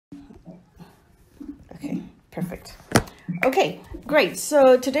Perfect. Okay, great.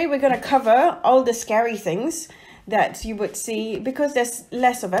 So today we're going to cover all the scary things that you would see, because there's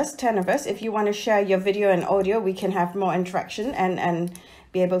less of us, 10 of us. If you want to share your video and audio, we can have more interaction and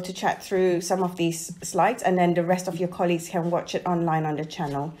be able to chat through some of these slides, and then the rest of your colleagues can watch it online on the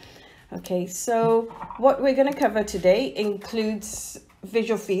channel. Okay, so what we're going to cover today includes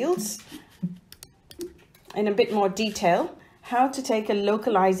visual fields in a bit more detail, how to take a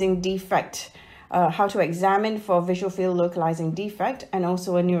localizing defect, how to examine for visual field localizing defect, and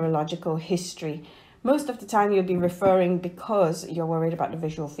also a neurological history. Most of the time you'll be referring because you're worried about the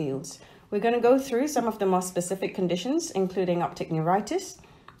visual fields. We're going to go through some of the more specific conditions, including optic neuritis,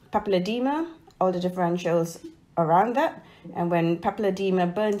 papilledema, all the differentials around that. And when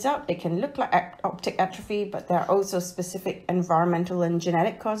papilledema burns out, it can look like optic atrophy, but there are also specific environmental and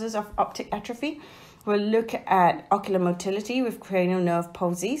genetic causes of optic atrophy. We'll look at ocular motility with cranial nerve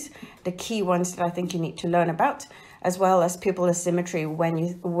palsies, the key ones that I think you need to learn about, as well as pupil asymmetry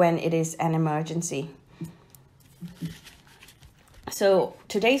when it is an emergency. So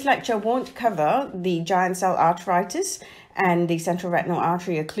today's lecture won't cover the giant cell arteritis and the central retinal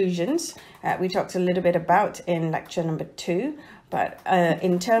artery occlusions. We talked a little bit about in lecture number 2, but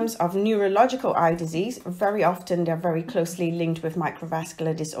in terms of neurological eye disease, very often they're very closely linked with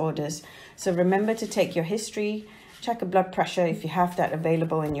microvascular disorders. So remember to take your history, check a blood pressure if you have that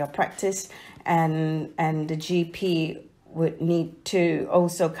available in your practice, and the GP would need to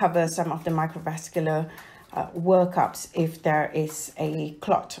also cover some of the microvascular workups if there is a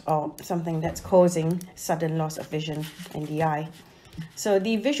clot or something that's causing sudden loss of vision in the eye. So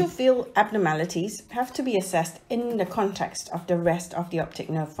the visual field abnormalities have to be assessed in the context of the rest of the optic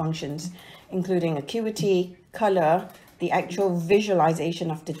nerve functions, including acuity, color, the actual visualization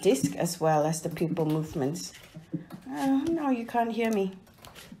of the disc, as well as the pupil movements. No, you can't hear me.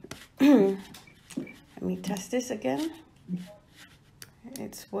 Let me test this again.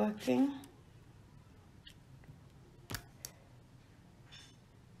 It's working.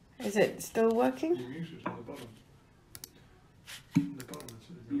 Is it still working? The mute is on the bottom. The bottom is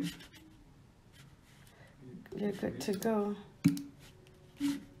mute. You're good to go. Yeah,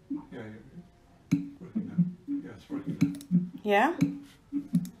 working now. Yeah, it's working now. Yeah?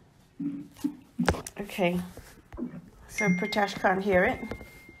 Okay. So Pritesh can't hear it.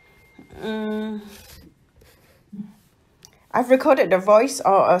 I've recorded the voice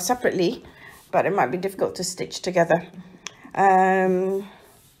or separately, but it might be difficult to stitch together.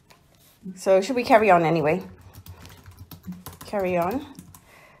 So should we carry on anyway? Carry on.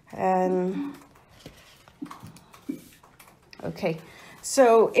 Okay,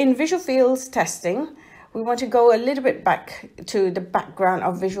 so in visual fields testing, we want to go a little bit back to the background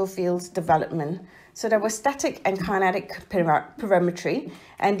of visual fields development. So there was static and kinetic perimetry,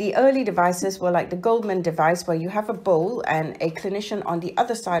 and the early devices were like the Goldman device, where you have a bowl and a clinician on the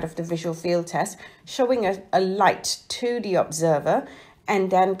other side of the visual field test showing a light to the observer,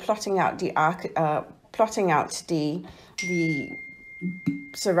 and then plotting out the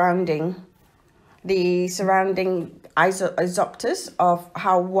surrounding isopters of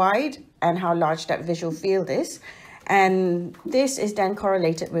how wide and how large that visual field is, and this is then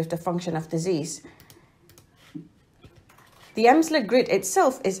correlated with the function of disease. The Emsler grid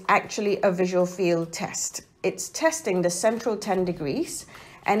itself is actually a visual field test. It's testing the central 10 degrees,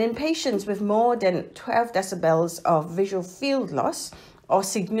 and in patients with more than 12 decibels of visual field loss or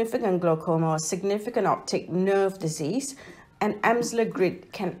significant glaucoma or significant optic nerve disease, an Emsler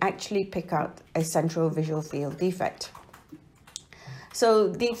grid can actually pick out a central visual field defect. So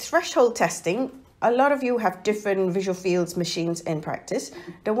the threshold testing, a lot of you have different visual fields machines in practice.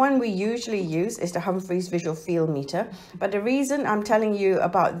 The one we usually use is the Humphreys visual field meter. But the reason I'm telling you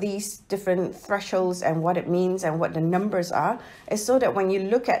about these different thresholds and what it means and what the numbers are is so that when you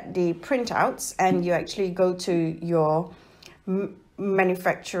look at the printouts and you actually go to your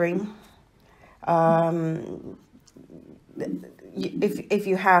manufacturing, if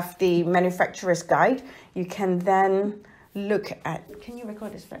you have the manufacturer's guide, you can then look at, can you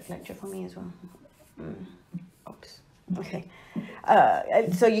record this lecture for me as well? Oops. Okay.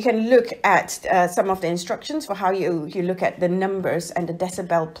 So you can look at some of the instructions for how you look at the numbers and the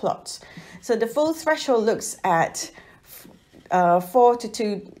decibel plots. So the full threshold looks at 4 to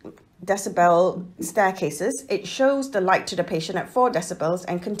 2 decibel staircases. It shows the light to the patient at 4 decibels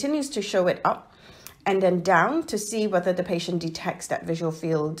and continues to show it up and then down to see whether the patient detects that visual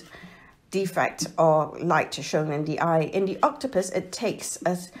field defect or light shown in the eye. In the octopus, it takes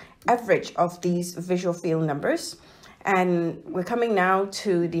as average of these visual field numbers. And we're coming now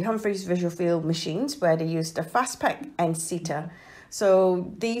to the Humphreys visual field machines, where they use the FastPack and CETA.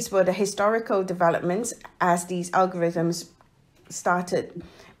 So these were the historical developments as these algorithms started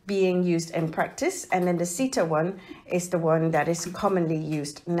being used in practice. And then the CETA one is the one that is commonly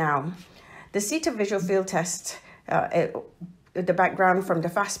used now. The CETA visual field test, the background from the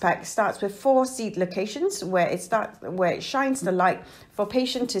FastPack, starts with 4 seed locations where it shines the light for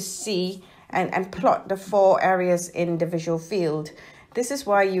patient to see and plot the 4 areas in the visual field. This is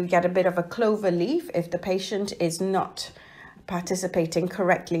why you get a bit of a clover leaf if the patient is not participating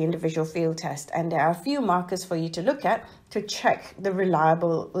correctly in the visual field test. And there are a few markers for you to look at to check the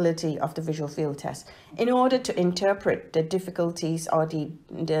reliability of the visual field test. In order to interpret the difficulties or the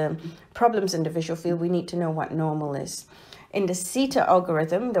problems in the visual field, we need to know what normal is. In the CETA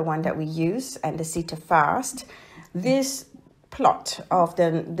algorithm, the one that we use, and the CETA fast, this plot of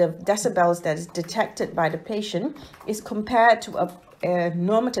the decibels that is detected by the patient is compared to a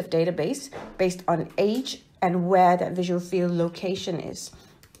normative database based on age and where that visual field location is.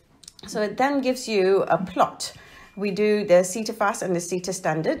 So it then gives you a plot. We do the CETA fast and the CETA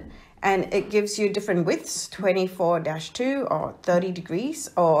standard, and it gives you different widths, 24-2 or 30 degrees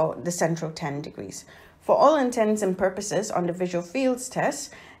or the central 10 degrees. For all intents and purposes on the visual fields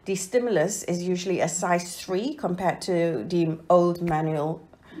test, the stimulus is usually a size 3 compared to the old manual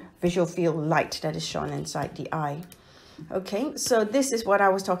visual field light that is shown inside the eye. Okay, so this is what I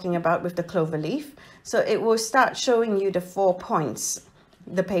was talking about with the clover leaf. So it will start showing you the 4 points,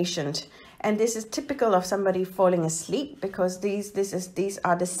 the patient. And this is typical of somebody falling asleep because these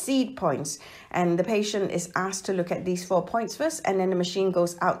are the seed points. And the patient is asked to look at these 4 points first, and then the machine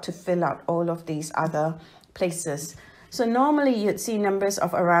goes out to fill out all of these other places. So normally you'd see numbers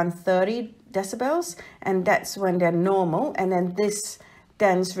of around 30 decibels, and that's when they're normal. And then this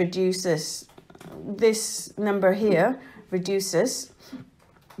then reduces, this number here reduces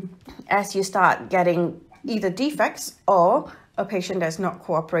as you start getting either defects or a patient that's not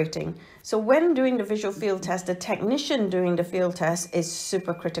cooperating. So when doing the visual field test, the technician doing the field test is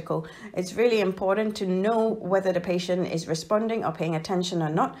super critical. It's really important to know whether the patient is responding or paying attention or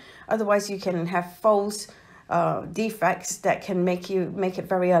not. Otherwise, you can have false defects that can make it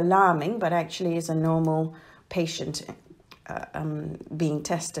very alarming, but actually is a normal patient being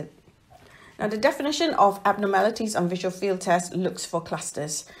tested. Now, the definition of abnormalities on visual field test looks for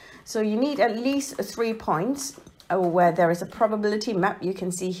clusters. So you need at least 3 points where there is a probability map. You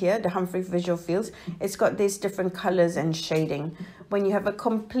can see here the Humphrey visual fields. It's got these different colors and shading. When you have a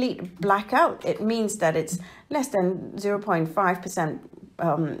complete blackout, it means that it's less than 0.5%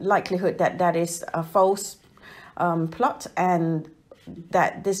 likelihood that that is a false plot, and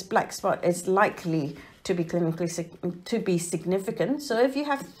that this black spot is likely to be clinically significant. So if you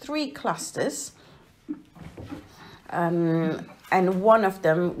have 3 clusters, and one of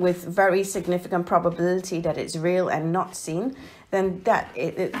them with very significant probability that it's real and not seen, then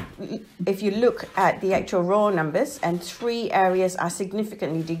if you look at the actual raw numbers and 3 areas are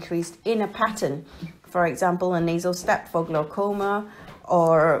significantly decreased in a pattern, for example, a nasal step for glaucoma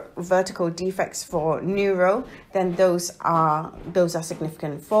or vertical defects for neuro, then those are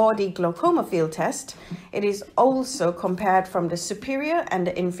significant. For the glaucoma field test, it is also compared from the superior and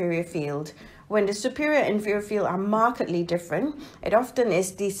the inferior field. When the superior and inferior field are markedly different, it often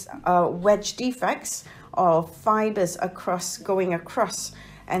is these wedge defects or fibers going across.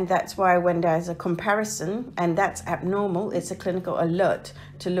 And that's why when there's a comparison and that's abnormal, it's a clinical alert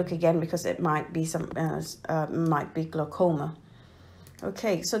to look again because it might be might be glaucoma.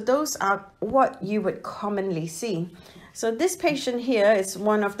 Okay, so those are what you would commonly see. So this patient here is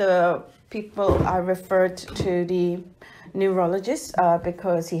one of the people I referred to the neurologist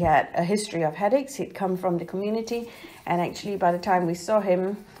because he had a history of headaches. He'd come from the community, and actually by the time we saw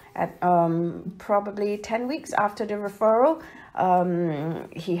him at probably 10 weeks after the referral,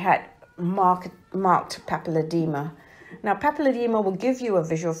 he had marked papilledema. Now, papilledema will give you a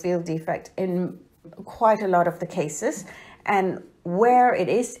visual field defect in quite a lot of the cases, and where it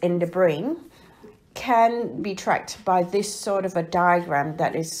is in the brain can be tracked by this sort of a diagram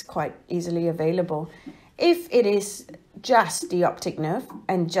that is quite easily available. If it is just the optic nerve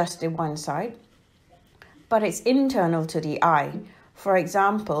and just the one side, but it's internal to the eye, for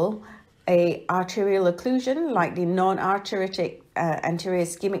example, a arterial occlusion like the non-arteritic anterior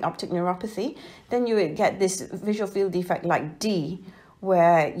ischemic optic neuropathy, then you would get this visual field defect like D,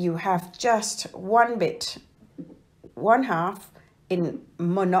 where you have just one half in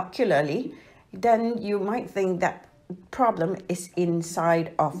monocularly. Then you might think that problem is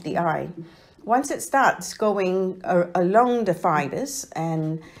inside of the eye. Once it starts going along the fibers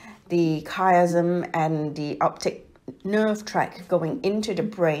and the chiasm and the optic nerve tract going into the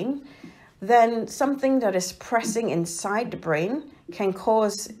brain, then something that is pressing inside the brain can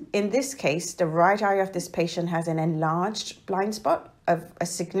cause, in this case, the right eye of this patient has an enlarged blind spot, of a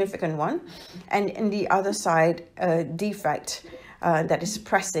significant one, and in the other side, a defect that is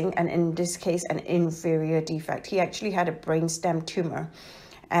pressing, and in this case, an inferior defect. He actually had a brainstem tumor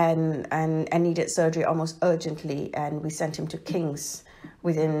and needed surgery almost urgently, and we sent him to King's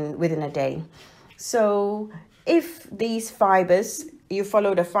within a day. So if these fibers, you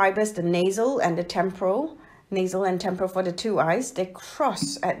follow the fibers, the nasal and temporal for the two eyes, they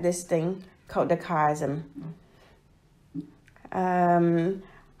cross at this thing called the chiasm. I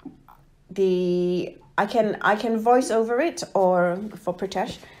can voice over it, or for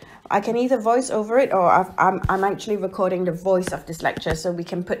Pritesh, I can either voice over it, or I'm actually recording the voice of this lecture, so we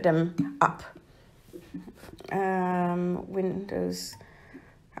can put them up. Windows.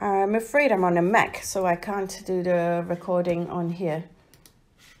 I'm afraid I'm on a Mac, so I can't do the recording on here.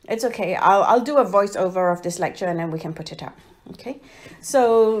 It's okay. I'll do a voiceover of this lecture, and then we can put it up. Okay.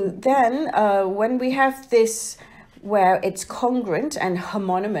 So then, when we have this where it's congruent and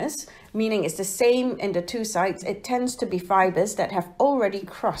homonymous, meaning it's the same in the two sides, it tends to be fibers that have already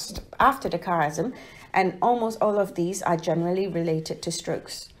crossed after the chiasm, and almost all of these are generally related to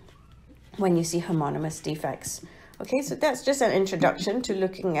strokes when you see homonymous defects. Okay, so that's just an introduction to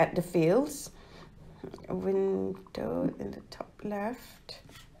looking at the fields. A window in the top left,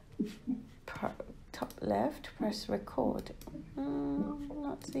 press record.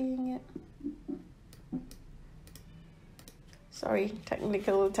 Not seeing it. Sorry,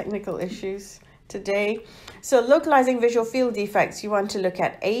 technical issues today. So localizing visual field defects, you want to look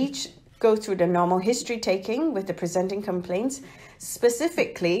at age, go through the normal history taking with the presenting complaints.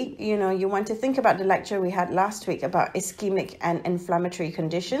 Specifically, you want to think about the lecture we had last week about ischemic and inflammatory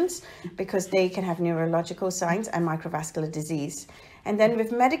conditions, because they can have neurological signs and microvascular disease. And then with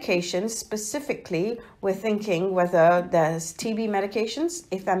medications, specifically, we're thinking whether there's TB medications,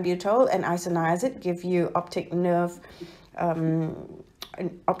 ethambutol and isoniazid give you optic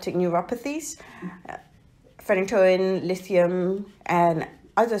neuropathies, phenytoin, lithium, and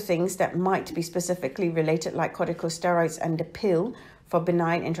other things that might be specifically related, like corticosteroids and the pill for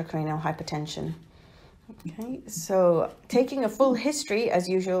benign intracranial hypertension. Okay, so taking a full history as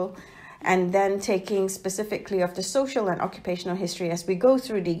usual, and then taking specifically of the social and occupational history as we go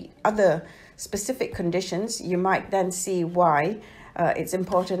through the other specific conditions, you might then see why it's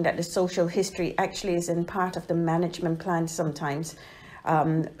important that the social history actually is in part of the management plan sometimes,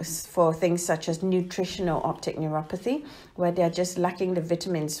 for things such as nutritional optic neuropathy, where they're just lacking the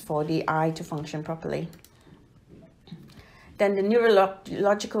vitamins for the eye to function properly. Then the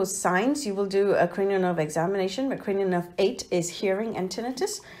neurological signs, you will do a cranial nerve examination, but cranial nerve 8 is hearing and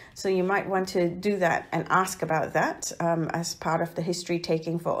tinnitus. So you might want to do that and ask about that as part of the history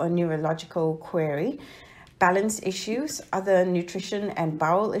taking for a neurological query. Balance issues, other nutrition and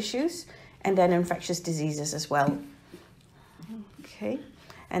bowel issues, and then infectious diseases as well. Okay,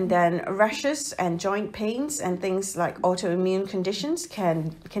 and then rashes and joint pains and things like autoimmune conditions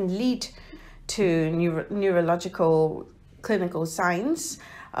can lead to neurological clinical signs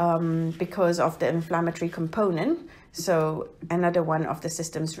because of the inflammatory component. So another one of the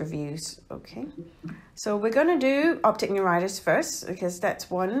systems reviews. Okay, so we're going to do optic neuritis first, because that's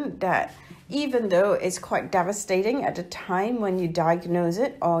one that, even though it's quite devastating at the time when you diagnose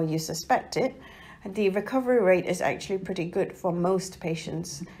it or you suspect it, the recovery rate is actually pretty good for most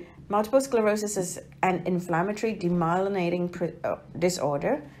patients. Multiple sclerosis is an inflammatory demyelinating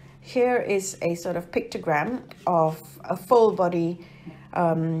disorder. Here is a sort of pictogram of a full body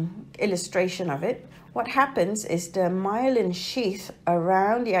illustration of it. What happens is the myelin sheath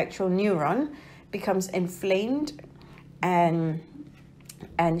around the actual neuron becomes inflamed and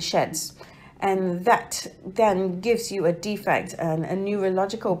sheds. And that then gives you a defect and a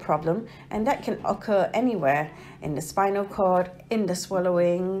neurological problem, and that can occur anywhere in the spinal cord, in the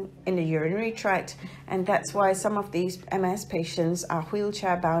swallowing, in the urinary tract, and that's why some of these MS patients are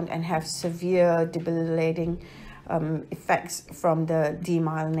wheelchair bound and have severe debilitating effects from the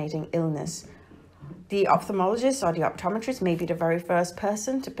demyelinating illness. The ophthalmologist or the optometrist may be the very first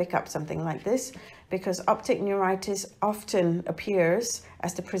person to pick up something like this, because optic neuritis often appears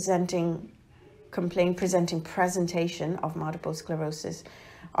as the presentation of multiple sclerosis.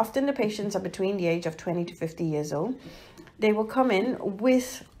 Often the patients are between the age of 20 to 50 years old. They will come in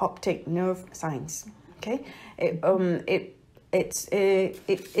with optic nerve signs. Okay, it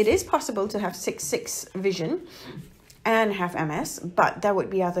is possible to have 6/6 vision and have MS, but there would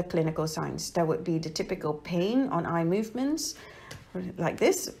be other clinical signs. There would be the typical pain on eye movements, like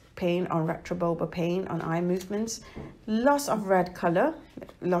this, pain on retrobulbar pain on eye movements, loss of red color,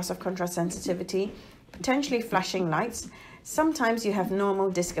 loss of contrast sensitivity, potentially flashing lights. Sometimes you have normal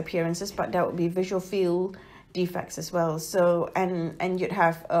disc appearances, but that would be visual field defects as well. So, and you'd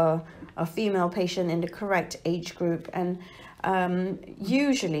have a female patient in the correct age group, and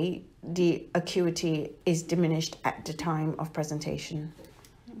usually the acuity is diminished at the time of presentation.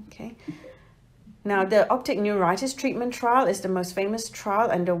 Okay. Now, the optic neuritis treatment trial is the most famous trial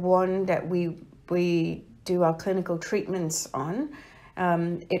and the one that we do our clinical treatments on.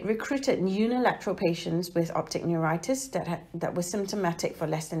 It recruited unilateral patients with optic neuritis that were symptomatic for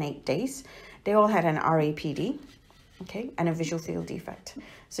less than 8 days. They all had an RAPD, okay, and a visual field defect.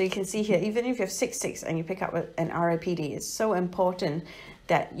 So you can see here, even if you have 6/6 and you pick up an RAPD, it's so important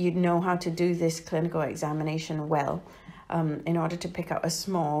that you know how to do this clinical examination well, in order to pick out a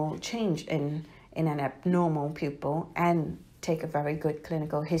small change in an abnormal pupil and take a very good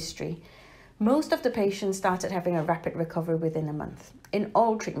clinical history. Most of the patients started having a rapid recovery within a month in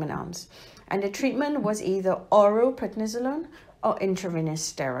all treatment arms. And the treatment was either oral prednisolone or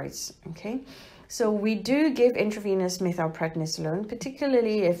intravenous steroids, okay? So we do give intravenous methylprednisolone,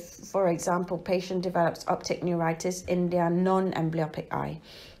 particularly if, for example, patient develops optic neuritis in their non-amblyopic eye,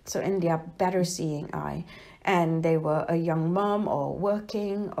 so in their better seeing eye, and they were a young mom or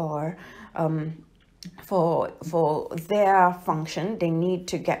working, or for their function, they need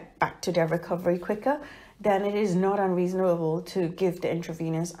to get back to their recovery quicker, then it is not unreasonable to give the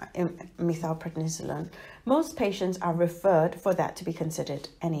intravenous methylprednisolone. Most patients are referred for that to be considered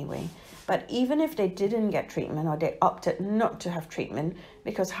anyway. But even if they didn't get treatment, or they opted not to have treatment,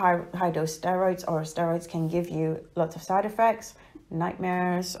 because high dose steroids or steroids can give you lots of side effects,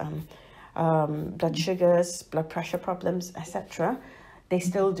 nightmares, blood sugars, blood pressure problems, etc., they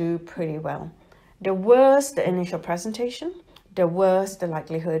still do pretty well. The worse the initial presentation, the worse the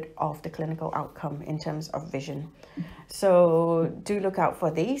likelihood of the clinical outcome in terms of vision. So do look out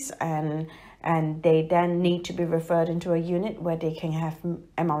for these, and they then need to be referred into a unit where they can have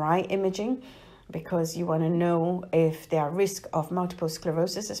MRI imaging, because you want to know if their risk of multiple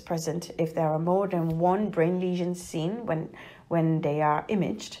sclerosis is present. If there are more than one brain lesion seen when they are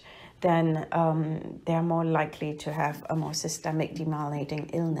imaged, then they are more likely to have a more systemic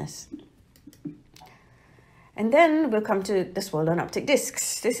demyelinating illness. And then we'll come to the swollen optic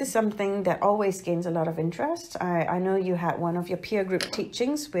discs. This is something that always gains a lot of interest. I know you had one of your peer group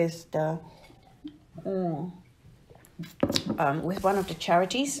teachings with the with one of the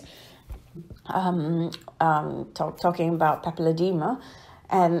charities talking about papilledema,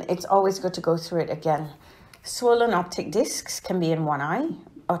 and it's always good to go through it again. Swollen optic discs can be in one eye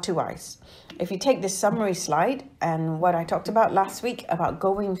or two eyes. If you take this summary slide and what I talked about last week about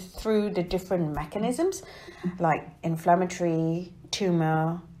going through the different mechanisms like inflammatory,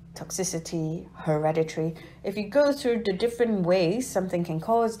 tumor, toxicity, hereditary, if you go through the different ways something can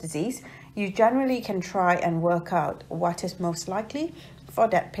cause disease, you generally can try and work out what is most likely for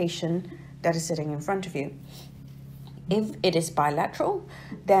that patient that is sitting in front of you. If it is bilateral,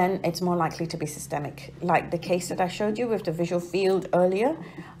 then it's more likely to be systemic. Like the case that I showed you with the visual field earlier,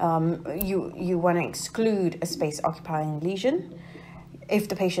 you want to exclude a space-occupying lesion. If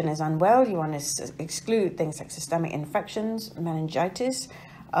the patient is unwell, you want to exclude things like systemic infections, meningitis.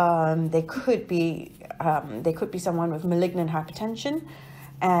 They could be someone with malignant hypertension,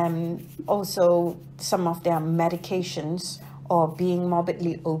 and also some of their medications or being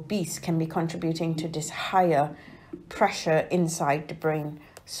morbidly obese can be contributing to this higher pressure inside the brain.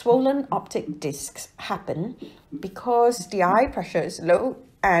 Swollen optic discs happen because the eye pressure is low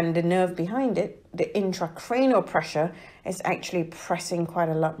and the nerve behind it, the intracranial pressure, is actually pressing quite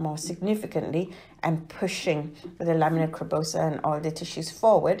a lot more significantly and pushing the lamina cribosa and all the tissues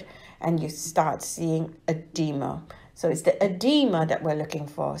forward, and you start seeing edema. So it's the edema that we're looking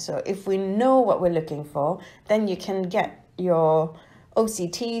for. So if we know what we're looking for, then you can get your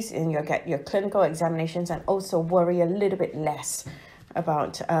OCTs and you'll get your clinical examinations and also worry a little bit less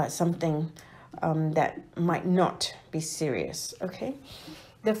about something that might not be serious, okay?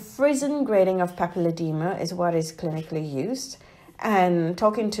 The Frisson grading of papilledema is what is clinically used. And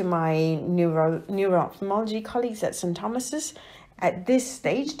talking to my Neuro-Ophthalmology colleagues at St. Thomas's, at this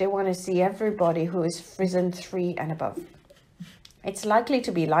stage, they want to see everybody who is Frisson 3 and above. It's likely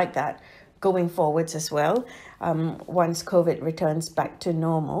to be like that going forwards as well, once COVID returns back to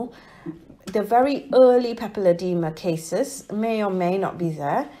normal. The very early papilledema cases may or may not be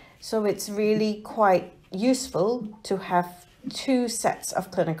there, so it's really quite useful to have two sets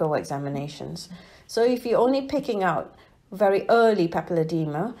of clinical examinations. So if you're only picking out very early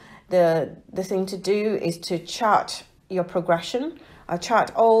papilledema, the thing to do is to chart your progression,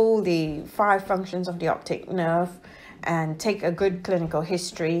 chart all the 5 functions of the optic nerve, and take a good clinical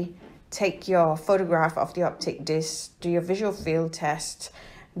history, take your photograph of the optic disc, do your visual field test,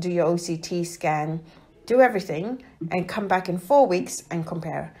 do your OCT scan, do everything, and come back in 4 weeks and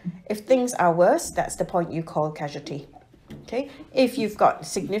compare. If things are worse, that's the point you call casualty. Okay. If you've got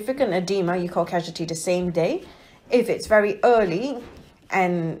significant edema, you call casualty the same day. If it's very early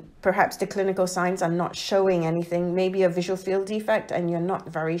and perhaps the clinical signs are not showing anything, maybe a visual field defect and you're not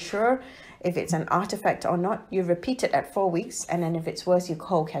very sure if it's an artifact or not, you repeat it at 4 weeks, and then if it's worse, you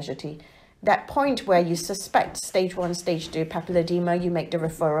call casualty. That point where you suspect stage 1, stage 2 papilledema, you make the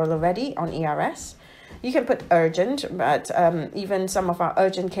referral already on ERS. You can put urgent, but even some of our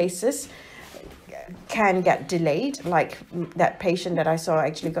urgent cases can get delayed, like that patient that I saw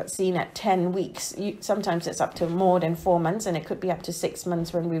actually got seen at 10 weeks. Sometimes it's up to more than 4 months, and it could be up to 6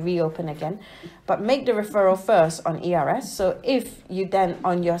 months when we reopen again. But make the referral first on ERS. So if you then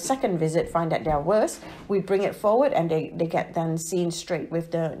on your second visit find that they're worse, we bring it forward and they get then seen straight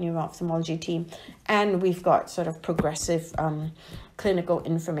with the neuro-ophthalmology team. And we've got sort of progressive clinical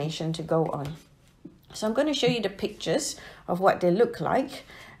information to go on. So I'm going to show you the pictures of what they look like.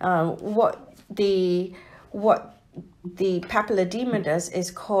 What the papilledema does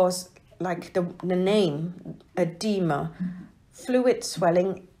is cause, like the name, edema, fluid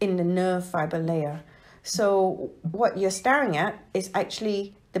swelling in the nerve fiber layer. So what you're staring at is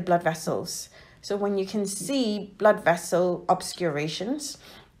actually the blood vessels. So when you can see blood vessel obscurations,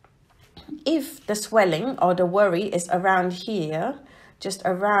 if the swelling or the worry is around here, just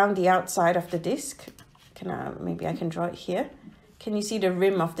around the outside of the disc, maybe I can draw it here. Can you see the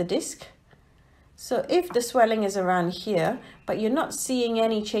rim of the disc? So if the swelling is around here, but you're not seeing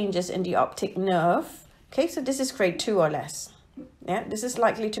any changes in the optic nerve, okay, so this is grade 2 or less. Yeah, this is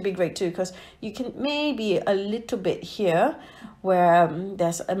likely to be grade 2 because you can maybe a little bit here where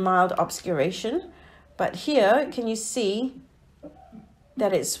there's a mild obscuration. But here, can you see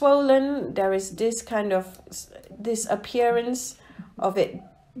that it's swollen? There is this kind of, this appearance of it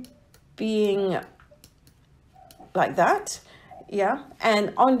being like that. Yeah,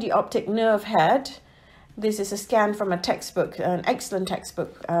 and on the optic nerve head, this is a scan from a textbook, an excellent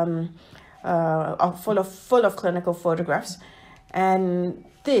textbook, full of clinical photographs, and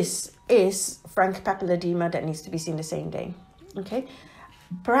this is frank papilledema that needs to be seen the same day. Okay,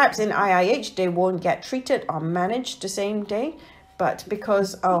 perhaps in IIH they won't get treated or managed the same day, but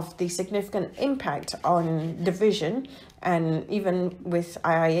because of the significant impact on the vision, and even with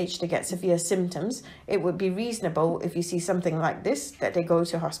IIH they get severe symptoms, it would be reasonable if you see something like this that they go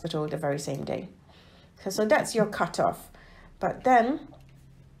to hospital the very same day. So that's your cutoff. But then,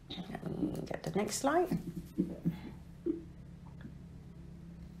 let me get the next slide.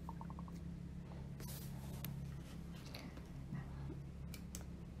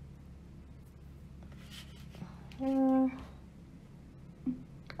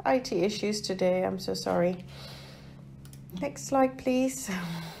 IT issues today, I'm so sorry. Next slide, please.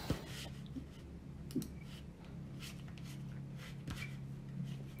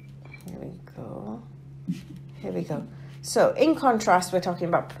 Here we go. Here we go. So in contrast, we're talking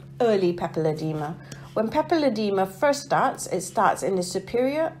about early papilledema. When papilledema first starts, it starts in the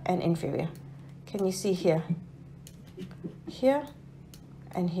superior and inferior. Can you see here? Here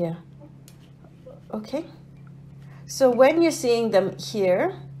and here. Okay. So when you're seeing them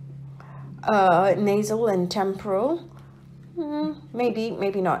here, nasal and temporal,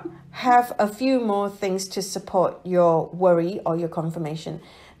 maybe not. Have a few more things to support your worry or your confirmation.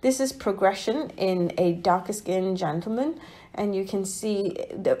 This is progression in a darker skinned gentleman, and you can see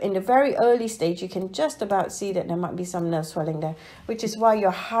in the very early stage, you can just about see that there might be some nerve swelling there, which is why your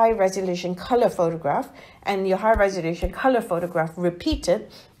high resolution color photograph and your high resolution color photograph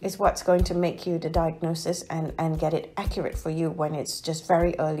repeated is what's going to make you the diagnosis and get it accurate for you when it's just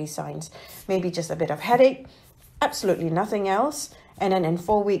very early signs. Maybe just a bit of headache, absolutely nothing else, and then in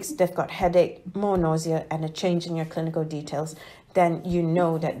 4 weeks they've got headache, more nausea, and a change in your clinical details, then you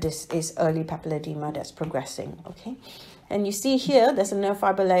know that this is early papilledema that's progressing. Okay, and you see here there's a nerve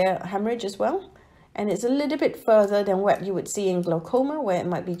fiber layer hemorrhage as well, and it's a little bit further than what you would see in glaucoma, where it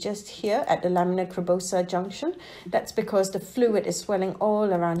might be just here at the lamina cribosa junction. That's because the fluid is swelling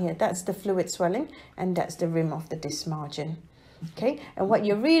all around here. That's the fluid swelling, and that's the rim of the disc margin. Okay, and what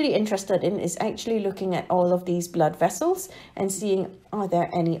you're really interested in is actually looking at all of these blood vessels and seeing, are there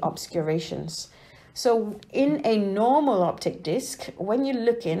any obscurations? So in a normal optic disc, when you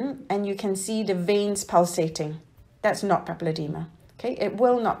look in and you can see the veins pulsating, that's not papilledema. Okay, it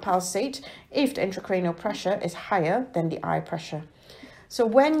will not pulsate if the intracranial pressure is higher than the eye pressure. So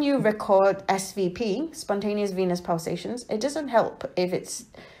when you record SVP, spontaneous venous pulsations, it doesn't help if it's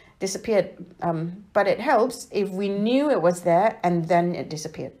disappeared, but it helps if we knew it was there and then it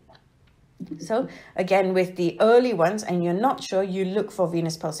disappeared. So again, with the early ones and you're not sure, you look for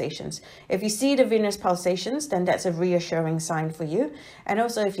venous pulsations. If you see the venous pulsations, then that's a reassuring sign for you. And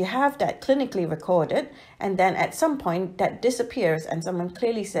also if you have that clinically recorded and then at some point that disappears and someone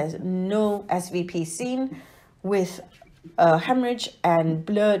clearly says no SVP seen with hemorrhage and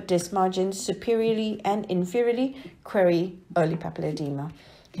blurred disc margins superiorly and inferiorly, query early papilledema.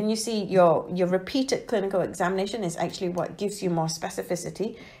 Can you see your repeated clinical examination is actually what gives you more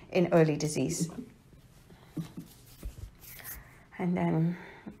specificity in early disease. And then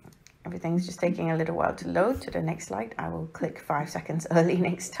everything's just taking a little while to load to the next slide. I will click 5 seconds early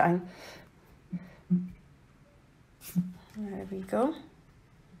next time. There we go.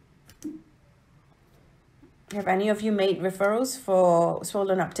 Have any of you made referrals for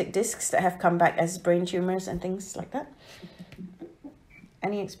swollen optic discs that have come back as brain tumors and things like that?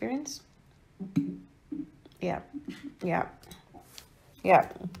 Any experience? Yeah.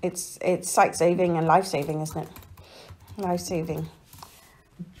 It's sight saving and life saving, isn't it? Life saving.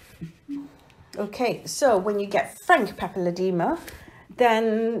 Okay, so when you get frank papilledema,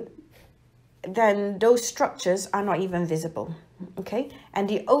 then those structures are not even visible. Okay, and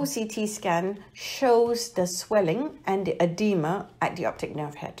the OCT scan shows the swelling and the edema at the optic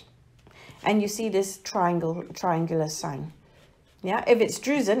nerve head, and you see this triangular sign. Yeah, if it's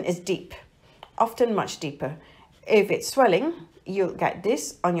drusen, it's deep, often much deeper. If it's swelling, you'll get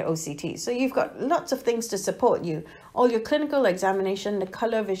this on your OCT. So you've got lots of things to support you. All your clinical examination, the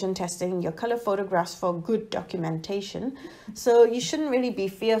color vision testing, your color photographs for good documentation. So you shouldn't really be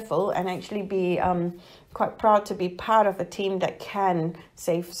fearful and actually be quite proud to be part of a team that can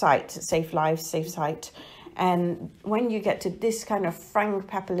save sight, save lives, save sight. And when you get to this kind of frank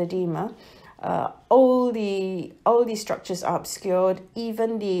papilledema, all these structures are obscured.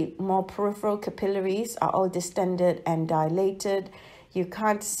 Even the more peripheral capillaries are all distended and dilated. You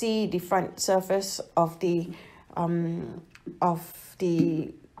can't see the front surface of the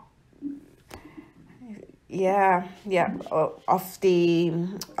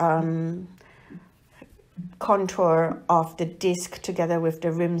contour of the disc together with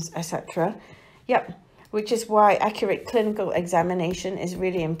the rims, etc. Yep. Which is why accurate clinical examination is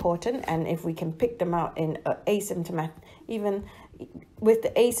really important. And if we can pick them out in asymptomatic, even with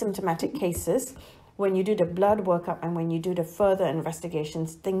the asymptomatic cases, when you do the blood workup and when you do the further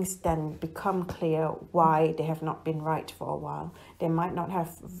investigations, things then become clear why they have not been right for a while. They might not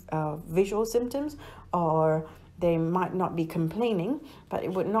have visual symptoms, or they might not be complaining, but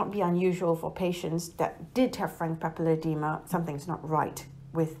it would not be unusual for patients that did have frank papilledema. Something's not right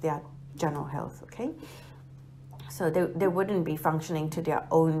with their general health, okay? So they wouldn't be functioning to their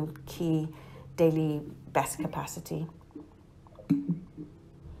own key daily best capacity.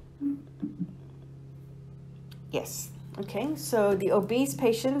 Yes, okay, so the obese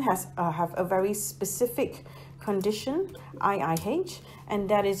patient has have a very specific condition, IIH, and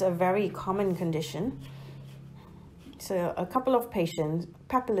that is a very common condition. So a couple of patients,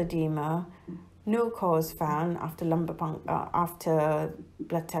 papilledema, no cause found after after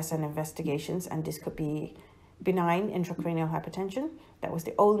blood tests and investigations, and this could be benign intracranial hypertension. That was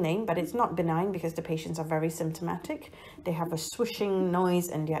the old name, but it's not benign because the patients are very symptomatic. They have a swishing noise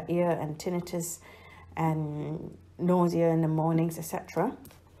in their ear and tinnitus and nausea in the mornings, etc.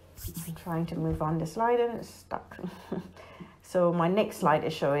 I'm trying to move on the slide and it's stuck. So my next slide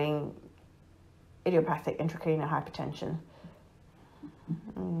is showing idiopathic intracranial hypertension.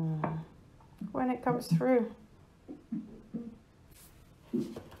 When it comes through.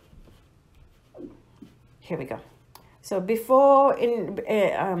 Here we go. So before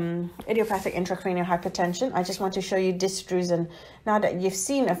idiopathic intracranial hypertension, I just want to show you disc drusen. Now that you've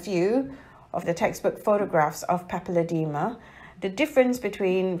seen a few of the textbook photographs of papilledema, the difference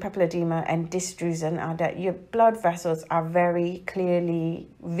between papilledema and disc drusen are that your blood vessels are very clearly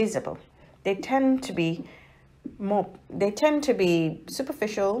visible. They tend to be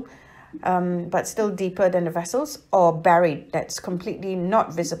superficial, but still deeper than the vessels, or buried, that's completely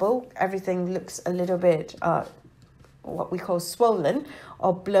not visible. Everything looks a little bit what we call swollen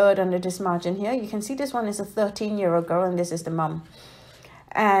or blurred under this margin here. You can see this one is a 13-year-old girl and this is the mum.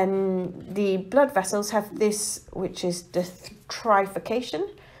 And the blood vessels have this, which is the trifurcation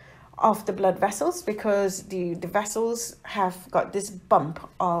of the blood vessels, because the vessels have got this bump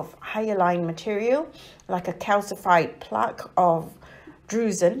of hyaline material, like a calcified plaque of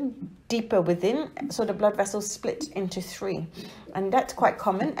drusen deeper within, so the blood vessels split into 3, and that's quite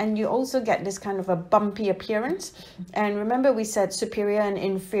common. And you also get this kind of a bumpy appearance. And remember we said superior and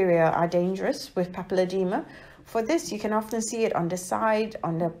inferior are dangerous with papilledema. For this, you can often see it on the side,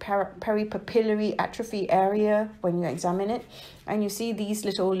 on the peripapillary atrophy area when you examine it, and you see these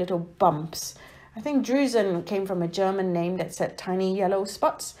little bumps. I think drusen came from a German name that said tiny yellow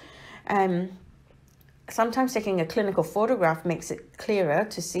spots. Sometimes taking a clinical photograph makes it clearer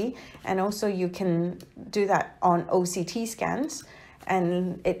to see, and also you can do that on OCT scans,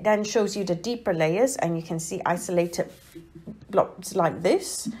 and it then shows you the deeper layers, and you can see isolated blobs like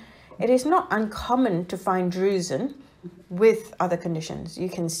this. It is not uncommon to find drusen with other conditions. You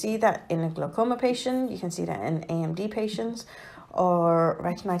can see that in a glaucoma patient, you can see that in AMD patients, or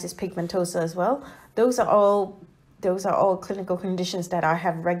retinitis pigmentosa as well. Those are all clinical conditions that I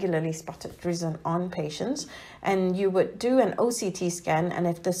have regularly spotted drusen on patients. And you would do an OCT scan, and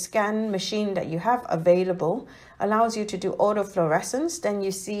if the scan machine that you have available allows you to do autofluorescence, then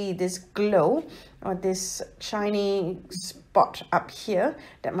you see this glow or this shiny spot up here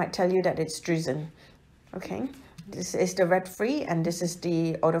that might tell you that it's drusen. Okay, this is the red free and this is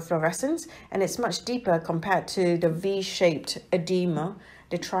the autofluorescence, and it's much deeper compared to the V-shaped edema,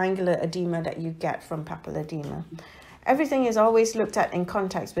 the triangular edema that you get from papilledema. Everything is always looked at in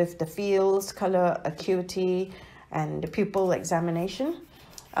context with the fields, color, acuity, and the pupil examination.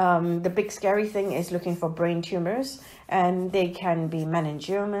 The big scary thing is looking for brain tumors, and they can be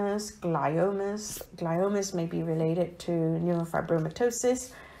meningiomas, gliomas. Gliomas may be related to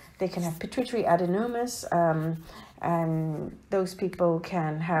neurofibromatosis. They can have pituitary adenomas, and those people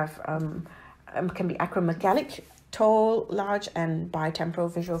can have can be acromegalic, tall, large, and bitemporal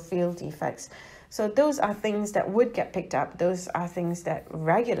visual field defects. So those are things that would get picked up. Those are things that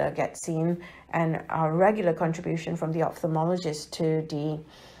regular get seen, and are regular contribution from the ophthalmologist to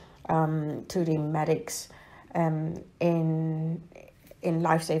the medics in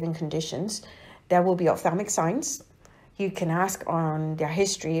life-saving conditions. There will be ophthalmic signs. You can ask on their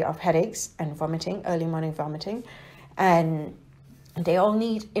history of headaches and vomiting, early morning vomiting, and they all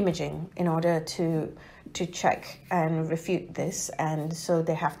need imaging in order to check and refute this, and so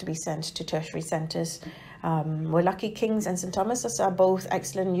they have to be sent to tertiary centres. We're lucky King's and St Thomas' are both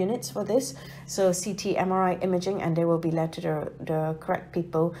excellent units for this, so CT, MRI imaging, and they will be led to the correct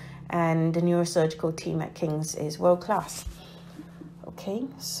people, and the neurosurgical team at King's is world class. Okay,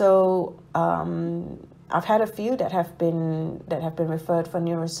 so I've had a few that have been referred for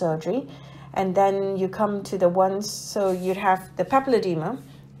neurosurgery, and then you come to the ones, so you'd have the papilledema,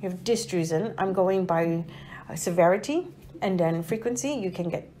 you have dysdrusen. I'm going by severity and then frequency. You can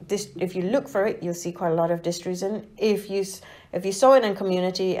get this, if you look for it, you'll see quite a lot of dysdrusen. If you saw it in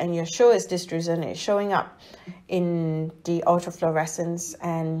community and you're sure it's dysdrusen, it's showing up in the autofluorescence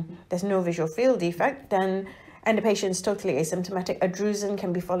and there's no visual field defect, then, and the patient's totally asymptomatic, a drusen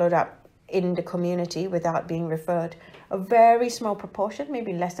can be followed up in the community without being referred. A very small proportion,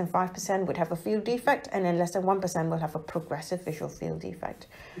 maybe less than 5%, would have a field defect, and then less than 1% will have a progressive visual field defect.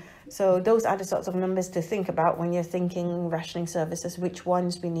 So those are the sorts of numbers to think about when you're thinking rationing services, which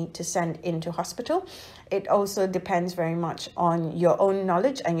ones we need to send into hospital. It also depends very much on your own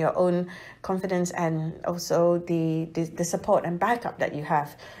knowledge and your own confidence, and also the support and backup that you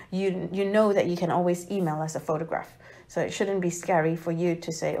have. You know that you can always email us a photograph. So it shouldn't be scary for you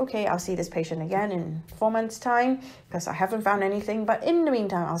to say, okay, I'll see this patient again in 4 months' time because I haven't found anything, but in the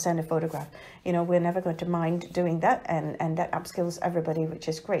meantime, I'll send a photograph. You know, we're never going to mind doing that, and that upskills everybody, which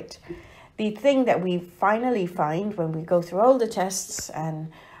is great. The thing that we finally find when we go through all the tests,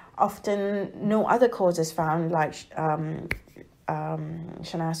 and often no other cause is found, like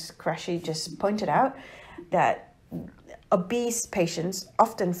Shanaz Qureshi just pointed out, that obese patients,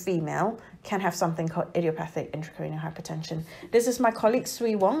 often female, can have something called idiopathic intracranial hypertension. This is my colleague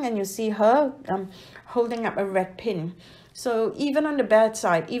Sui Wong, and you see her holding up a red pin. So even on the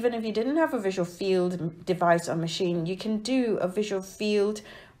bedside, even if you didn't have a visual field device or machine, you can do a visual field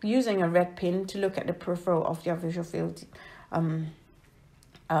using a red pin to look at the peripheral of your visual field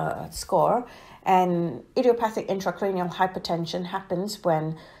score. And idiopathic intracranial hypertension happens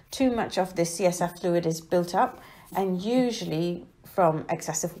when too much of the CSF fluid is built up, and usually from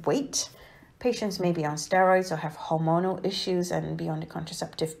excessive weight. Patients may be on steroids or have hormonal issues and be on the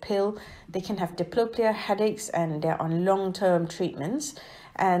contraceptive pill. They can have diplopia, headaches, and they're on long-term treatments.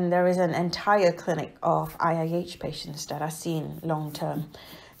 And there is an entire clinic of IIH patients that are seen long-term.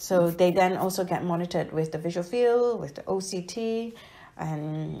 So they then also get monitored with the visual field, with the OCT,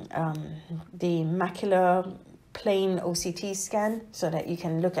 and the macular plane OCT scan, so that you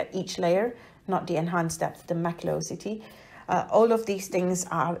can look at each layer, not the enhanced depth, the macular OCT. All of these things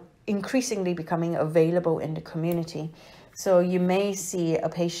are increasingly becoming available in the community. So you may see a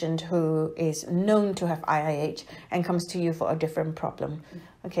patient who is known to have IIH and comes to you for a different problem.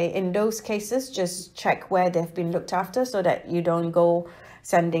 Okay, in those cases, just check where they've been looked after so that you don't go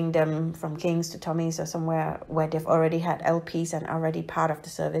sending them from King's to Tommy's or somewhere where they've already had LPs and already part of the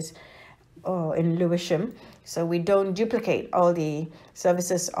service, or in Lewisham. So we don't duplicate all the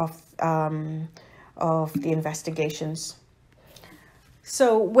services of the investigations.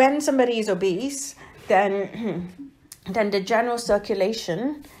 So when somebody is obese, then the general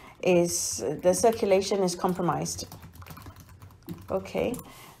circulation is compromised. Okay,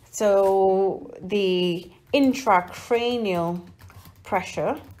 so the intracranial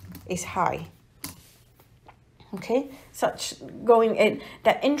pressure is high. Okay,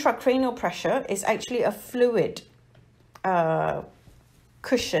 that intracranial pressure is actually a fluid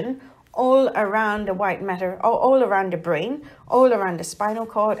cushion all around the white matter, all around the brain, all around the spinal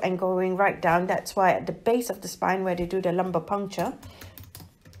cord, and going right down. That's why at the base of the spine where they do the lumbar puncture,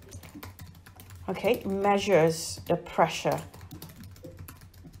 okay, measures the pressure,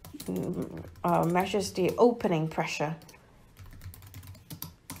 measures the opening pressure.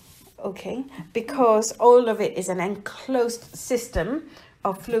 Okay, because all of it is an enclosed system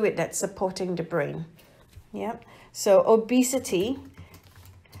of fluid that's supporting the brain. Yeah, so obesity,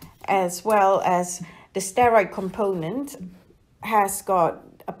 as well as the steroid component, has got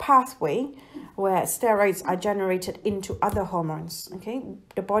a pathway where steroids are generated into other hormones. Okay,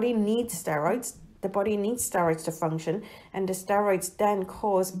 the body needs steroids. The body needs steroids to function, and the steroids then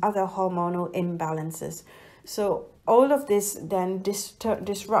cause other hormonal imbalances. So all of this then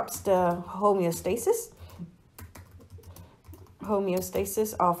disrupts the homeostasis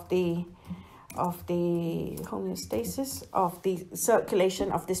of the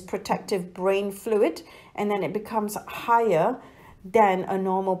circulation of this protective brain fluid, and then it becomes higher than a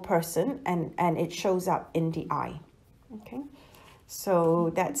normal person, and it shows up in the eye. Okay,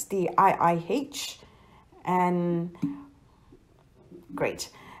 so that's the IIH, and great.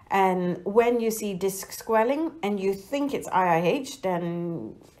 And when you see disc swelling and you think it's IIH,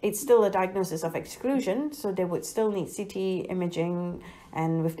 then it's still a diagnosis of exclusion. So they would still need CT imaging.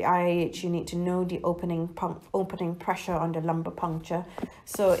 And with the IIH, you need to know the opening pressure on the lumbar puncture.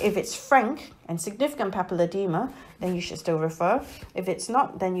 So if it's frank and significant papilledema, then you should still refer. If it's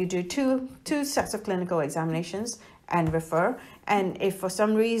not, then you do two sets of clinical examinations and refer. And if for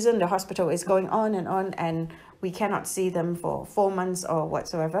some reason the hospital is going on and we cannot see them for 4 months or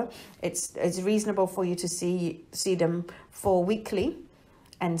whatsoever, it's reasonable for you to see them for weekly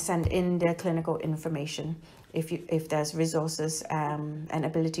and send in their clinical information if there's resources and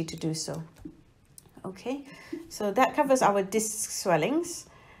ability to do so. Okay, so that covers our disc swellings.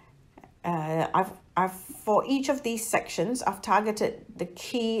 I've for each of these sections, I've targeted the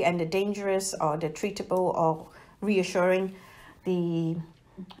key and the dangerous or the treatable or reassuring, the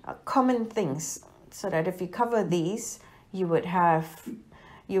common things, so that if you cover these, you would have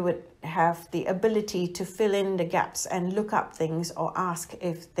the ability to fill in the gaps and look up things or ask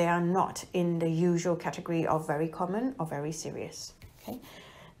if they are not in the usual category of very common or very serious. Okay.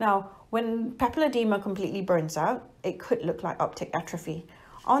 Now, when papilledema completely burns out, it could look like optic atrophy.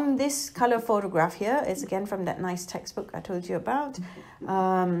 On this color photograph here is again from that nice textbook I told you about,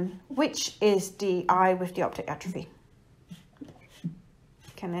 which is the eye with the optic atrophy.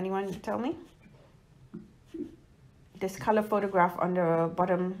 Can anyone tell me? This color photograph on the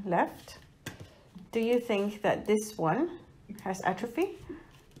bottom left, do you think that this one has atrophy,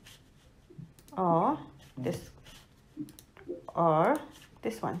 or this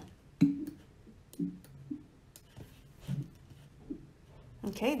one?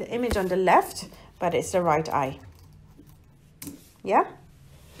 Okay, the image on the left, but it's the right eye. Yeah?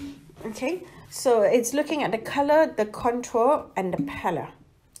 Okay, so it's looking at the color, the contour, and the pallor.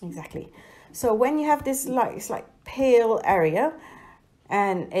 Exactly. So when you have this it's like pale area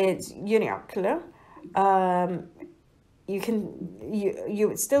and it's uniocular, you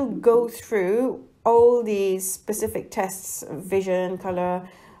would still go through all these specific tests, vision, color,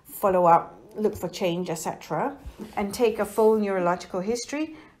 follow up, look for change, etc., and take a full neurological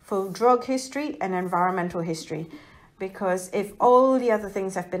history, full drug history, and environmental history. Because if all the other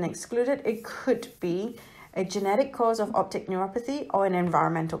things have been excluded, it could be a genetic cause of optic neuropathy or an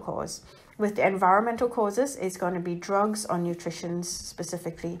environmental cause. With the environmental causes, it's going to be drugs or nutrition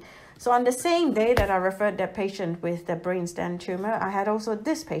specifically. So on the same day that I referred that patient with the brainstem tumor, I had also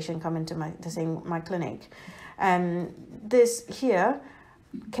this patient come into my clinic. And this here,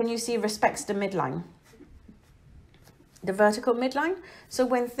 can you see, respects the midline, the vertical midline? So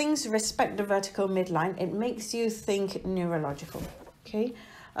when things respect the vertical midline, it makes you think neurological. Okay.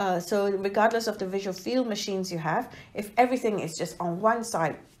 So regardless of the visual field machines you have, if everything is just on one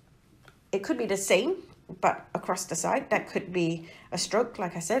side, it could be the same, but across the side, that could be a stroke,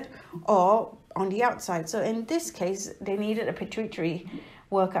 like I said, or on the outside. So in this case, they needed a pituitary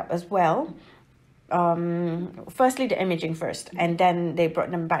workup as well. Firstly, the imaging first, and then they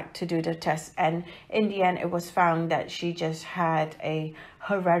brought them back to do the test. And in the end, it was found that she just had a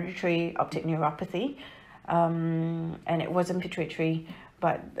hereditary optic neuropathy, and it wasn't pituitary.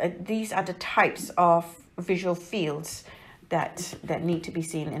 But these are the types of visual fields that need to be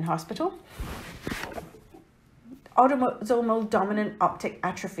seen in hospital. Autosomal dominant optic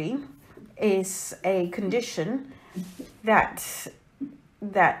atrophy is a condition that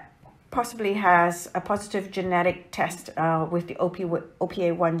possibly has a positive genetic test with the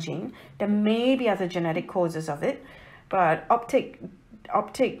OPA1 gene. There may be other genetic causes of it, but optic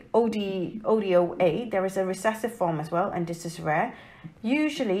ODOA, there is a recessive form as well, and this is rare.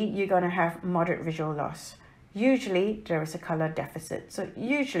 Usually you're going to have moderate visual loss. Usually there is a color deficit. So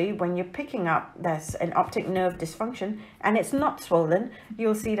usually when you're picking up there's an optic nerve dysfunction and it's not swollen,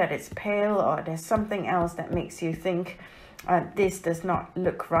 you'll see that it's pale or there's something else that makes you think this does not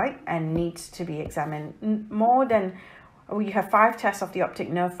look right and needs to be examined. More than, you have 5 tests of the optic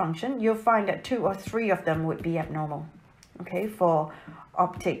nerve function, you'll find that 2 or 3 of them would be abnormal, okay, for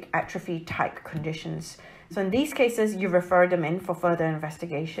optic atrophy type conditions. So in these cases, you refer them in for further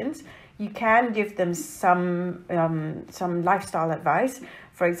investigations. You can give them some lifestyle advice,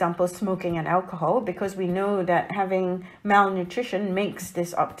 for example, smoking and alcohol, because we know that having malnutrition makes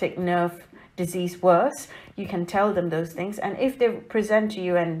this optic nerve disease worse. You can tell them those things, and if they present to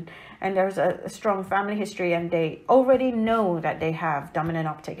you and there's a strong family history and they already know that they have dominant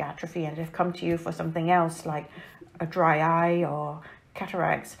optic atrophy and they've come to you for something else like a dry eye or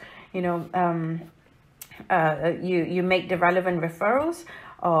cataracts, you know, you make the relevant referrals,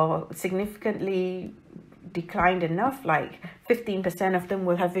 or significantly declined enough, like 15% of them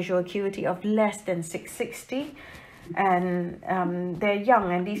will have visual acuity of less than 660, and they're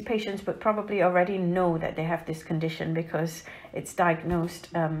young, and these patients would probably already know that they have this condition because it's diagnosed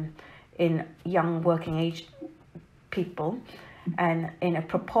in young working age people, and in a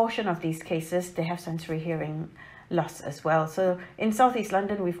proportion of these cases they have sensory hearing loss as well. So in Southeast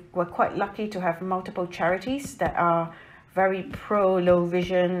London, we're quite lucky to have multiple charities that are very pro low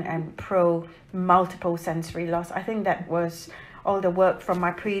vision and pro multiple sensory loss. I think that was all the work from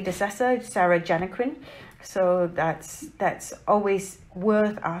my predecessor, Sarah Janequin. So that's always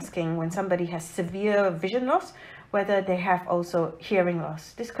worth asking when somebody has severe vision loss, whether they have also hearing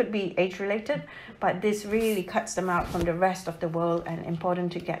loss. This could be age-related, but this really cuts them out from the rest of the world, and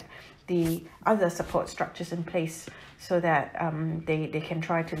important to get the other support structures in place so that they can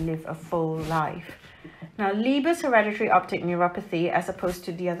try to live a full life. Now, Leber's hereditary optic neuropathy, as opposed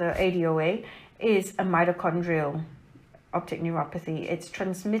to the other ADOA, is a mitochondrial optic neuropathy. It's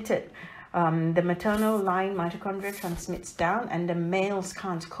transmitted. The maternal line mitochondria transmits down, and the males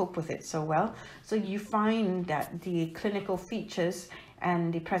can't cope with it so well. So you find that the clinical features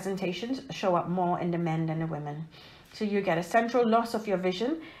and the presentations show up more in the men than the women. So you get a central loss of your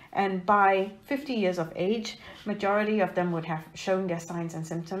vision, and by 50 years of age, majority of them would have shown their signs and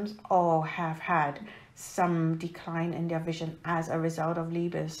symptoms or have had some decline in their vision as a result of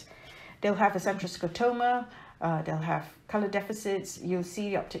Leber's. They'll have a central scotoma, they'll have color deficits, you'll see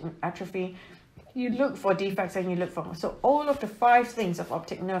the optic atrophy. You look for defects and you look for, so all of the 5 things of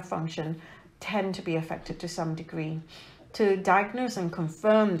optic nerve function tend to be affected to some degree. To diagnose and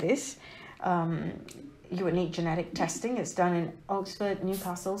confirm this, you would need genetic testing. It's done in Oxford,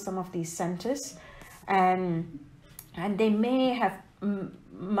 Newcastle, some of these centers, and they may have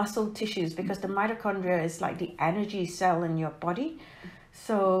muscle tissues, because the mitochondria is like the energy cell in your body.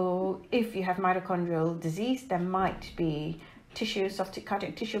 So if you have mitochondrial disease, there might be tissues, soft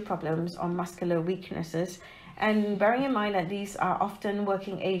cardiac tissue problems, or muscular weaknesses. And bearing in mind that these are often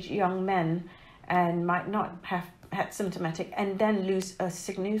working age young men and might not have had symptomatic and then lose a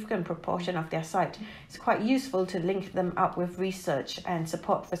significant proportion of their sight, it's quite useful to link them up with research and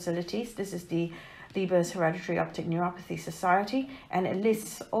support facilities. This is the Leber's Hereditary Optic Neuropathy Society, and it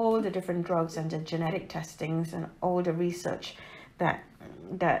lists all the different drugs and the genetic testings and all the research that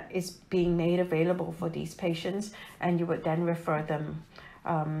is being made available for these patients, and you would then refer them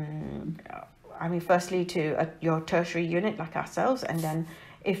firstly to your tertiary unit like ourselves, and then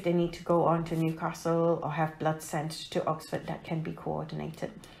if they need to go on to Newcastle or have blood sent to Oxford, that can be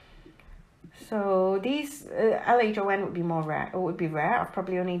coordinated. So these LHON would be more rare. It would be rare. I've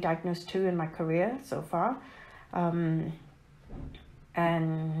probably only diagnosed 2 in my career so far,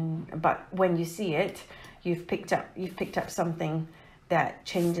 but when you see it, you've picked up something that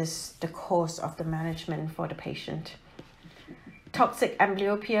changes the course of the management for the patient. Toxic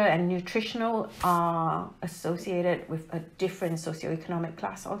amblyopia and nutritional are associated with a different socioeconomic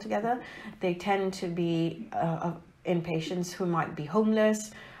class altogether. They tend to be in patients who might be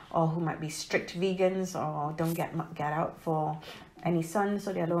homeless, or who might be strict vegans, or don't get out for any sun,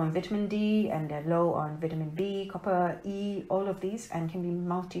 so they're low on vitamin D and they're low on vitamin B, copper, E, all of these, and can be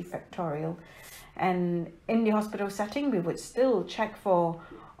multifactorial. And in the hospital setting, we would still check for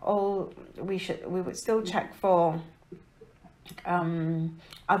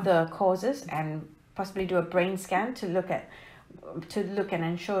other causes, and possibly do a brain scan to look and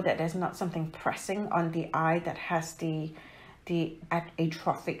ensure that there's not something pressing on the eye that has the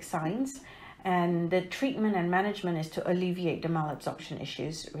atrophic signs. And the treatment and management is to alleviate the malabsorption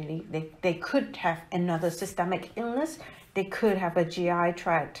issues. Really, they could have another systemic illness, they could have a GI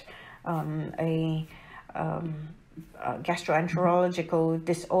tract, a gastroenterological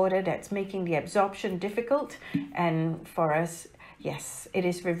disorder that's making the absorption difficult. And for us, yes, it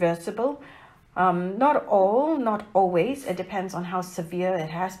is reversible. Not always. It depends on how severe it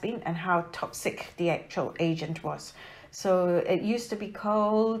has been and how toxic the actual agent was. So it used to be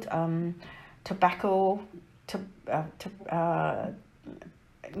called smoking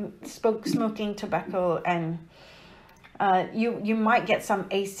tobacco, and you might get some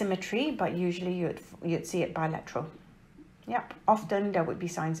asymmetry, but usually you'd see it bilateral. Yep, often there would be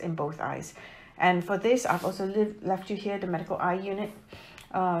signs in both eyes. And for this, I've also left you here the medical eye unit.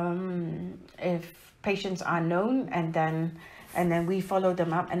 If patients are known, and then we follow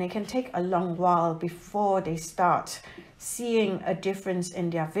them up, and it can take a long while before they start seeing a difference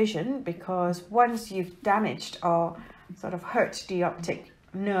in their vision, because once you've damaged or sort of hurt the optic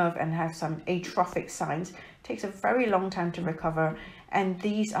nerve and have some atrophic signs, it takes a very long time to recover. And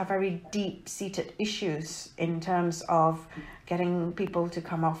these are very deep-seated issues in terms of getting people to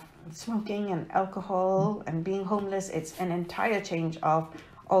come off smoking and alcohol and being homeless. It's an entire change of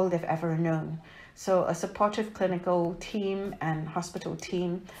all they've ever known. So a supportive clinical team and hospital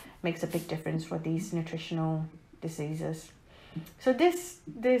team makes a big difference for these nutritional diseases. So this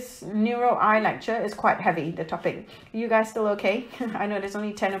neuro eye lecture is quite heavy, the topic. You guys still okay? I know there's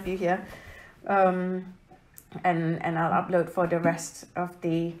only 10 of you here. And I'll upload for the rest of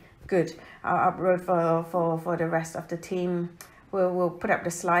the I'll upload for the rest of the team. We'll put up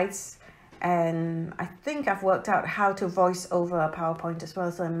the slides, and I think I've worked out how to voice over a PowerPoint as well,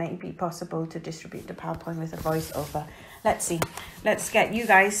 so it may be possible to distribute the PowerPoint with a voiceover. Let's see. Let's get you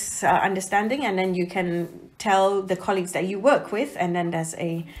guys understanding, and then you can tell the colleagues that you work with, and then there's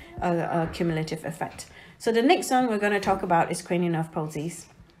a cumulative effect. So the next one we're going to talk about is cranial nerve palsies.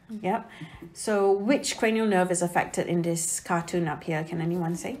 Yeah. So which cranial nerve is affected in this cartoon up here? Can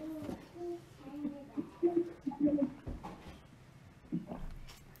anyone say?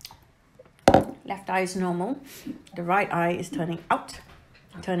 Left eye is normal. The right eye is turning out,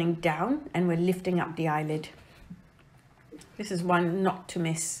 turning down, and we're lifting up the eyelid. This is one not to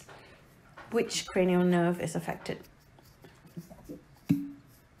miss. Which cranial nerve is affected?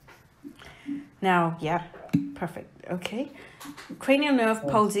 Now, yeah, perfect. Okay. Cranial nerve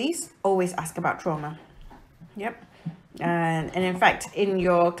palsies always ask about trauma. Yep. And in fact, in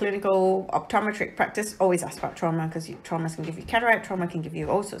your clinical optometric practice, always ask about trauma, because trauma can give you cataract, trauma can give you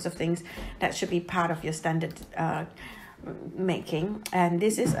all sorts of things. That should be part of your standard making. And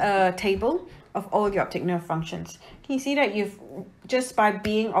this is a table of all the optic nerve functions. Can you see that just by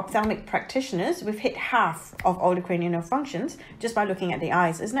being ophthalmic practitioners, we've hit half of all the cranial nerve functions just by looking at the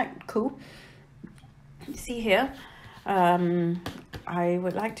eyes. Isn't that cool? See here, I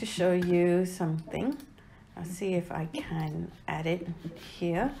would like to show you something. I'll see if I can add it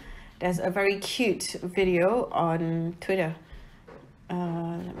here. There's a very cute video on Twitter.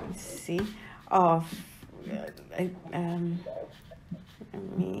 Let me see. Let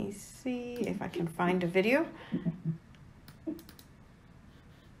me see if I can find the video.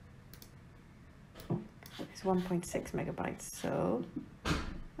 It's 1.6 megabytes. So,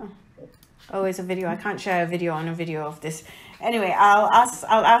 oh, it's a video. I can't share a video on a video of this. Anyway,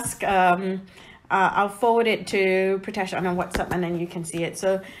 I'll forward it to Pritesh on WhatsApp, and then you can see it.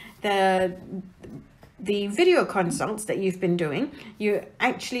 So the video consults that you've been doing, you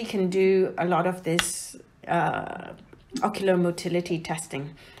actually can do a lot of this ocular motility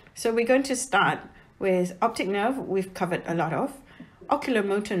testing. So we're going to start with optic nerve. We've covered a lot of. Ocular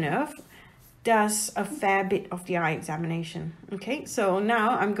motor nerve does a fair bit of the eye examination. Okay, so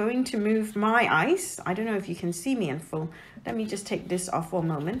now I'm going to move my eyes. I don't know if you can see me in full. Let me just take this off for a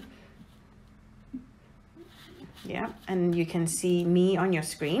moment. Yeah, and you can see me on your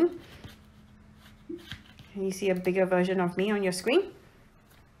screen. Can you see a bigger version of me on your screen?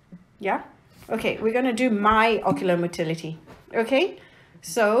 Yeah? Okay, we're going to do my ocular motility. Okay?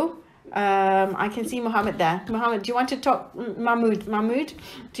 So, I can see Mohammed there. Mohammed, do you want to talk? Mahmood,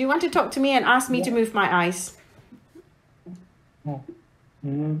 do you want to talk to me and ask me to move my eyes?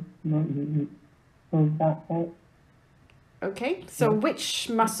 Okay, so which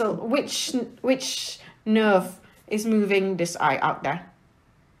muscle, which nerve is moving this eye out there?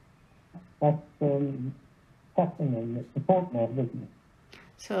 That's the support nerve, isn't it?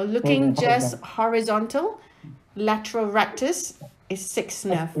 So looking just horizontal, lateral rectus is 6th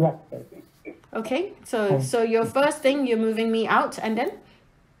nerve. Okay, so your first thing, you're moving me out, and then?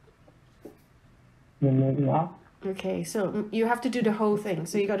 You're moving up. Okay, so you have to do the whole thing.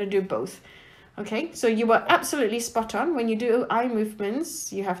 So you got to do both. Okay, so you were absolutely spot on. When you do eye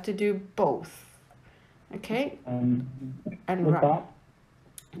movements, you have to do both. Okay, and right,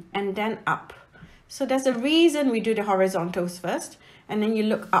 and then up. So there's a reason we do the horizontals first, and then you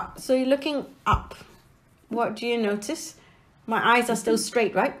look up. So you're looking up. What do you notice? My eyes are still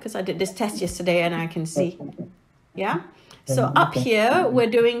straight, right? Because I did this test yesterday and I can see. Yeah? So up here, we're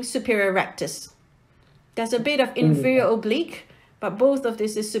doing superior rectus. There's a bit of inferior oblique, but both of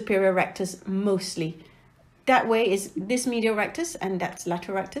this is superior rectus mostly. That way is this medial rectus and that's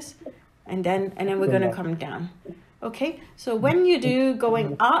lateral rectus. And then we're going to come down. Okay? So when you do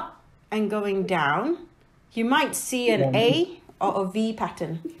going up and going down, you might see an A or a V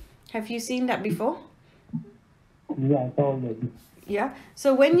pattern. Have you seen that before? Yeah, already. Yeah.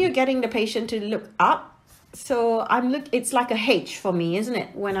 So when you're getting the patient to look up, so it's like a H for me, isn't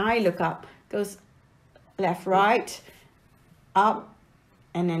it? When I look up, goes left, right, up,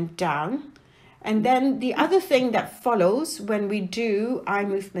 and then down. And then the other thing that follows when we do eye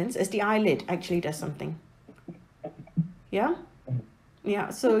movements is the eyelid actually does something. Yeah? Yeah,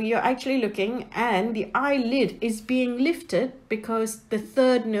 so you're actually looking and the eyelid is being lifted because the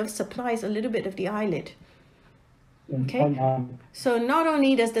 3rd nerve supplies a little bit of the eyelid. Okay, so not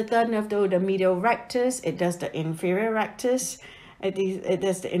only does the 3rd nerve do the medial rectus, it does the inferior rectus, it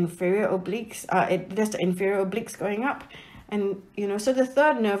does the inferior obliques, it does the inferior obliques going up. And, so the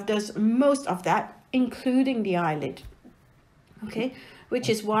 3rd nerve does most of that, including the eyelid. Okay, which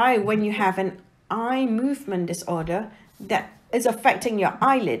is why when you have an eye movement disorder that is affecting your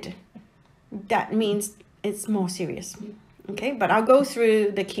eyelid, that means it's more serious. Okay, but I'll go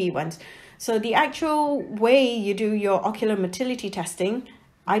through the key ones. So the actual way you do your ocular motility testing,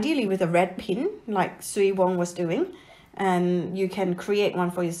 ideally with a red pin, like Sui Wong was doing, and you can create one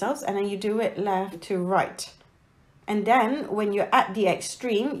for yourselves, and then you do it left to right. And then when you're at the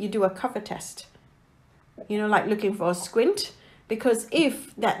extreme, you do a cover test. Like looking for a squint, because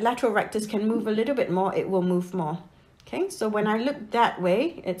if that lateral rectus can move a little bit more, it will move more. Okay, so when I look that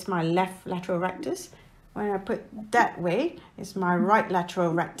way, it's my left lateral rectus. When I put that way, it's my right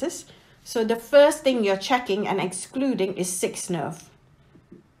lateral rectus. So the first thing you're checking and excluding is 6th nerve.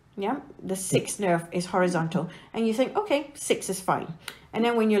 Yeah, the 6th nerve is horizontal. And you think, okay, 6 is fine. And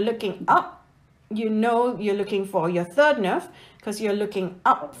then when you're looking up, you're looking for your 3rd nerve because you're looking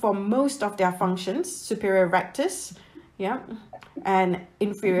up for most of their functions, superior rectus, yeah, and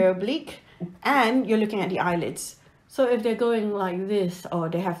inferior oblique, and you're looking at the eyelids. So if they're going like this, or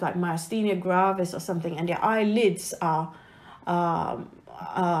they have like myasthenia gravis or something, and their eyelids are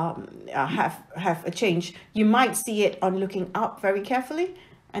have a change, you might see it on looking up very carefully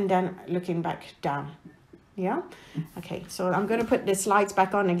and then looking back down. Yeah, okay, so I'm going to put the slides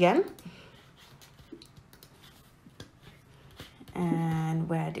back on again. And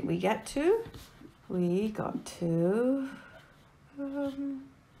where did we get to? We got to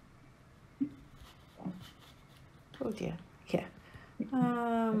oh dear, yeah,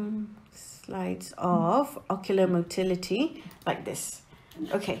 slides of ocular motility like this.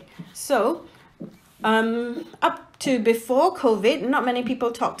 Okay, so up to before COVID, not many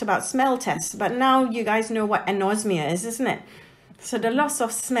people talked about smell tests, but now you guys know what anosmia is, isn't it? So the loss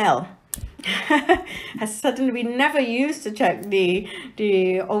of smell has suddenly been never used to check the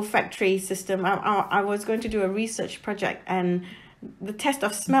olfactory system. I was going to do a research project, and the test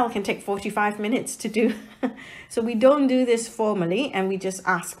of smell can take 45 minutes to do. So we don't do this formally, and we just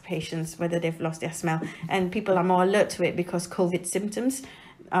ask patients whether they've lost their smell, and people are more alert to it because COVID symptoms.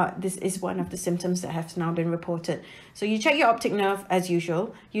 This is one of the symptoms that have now been reported. So you check your optic nerve as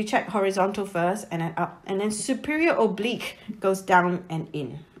usual. You check horizontal first and then up, and then superior oblique goes down and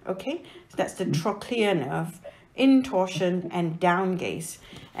in. Okay, so that's the trochlear nerve, in torsion and down gaze.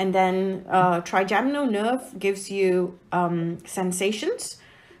 And then trigeminal nerve gives you sensations.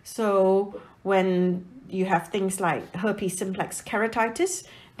 So when you have things like herpes simplex keratitis,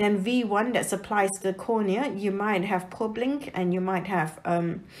 then V1 that supplies the cornea, you might have purblink and you might have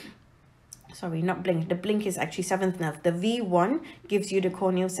sorry, not blink. The blink is actually seventh nerve. The V1 gives you the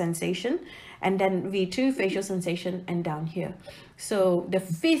corneal sensation, and then V2 facial sensation, and down here. So the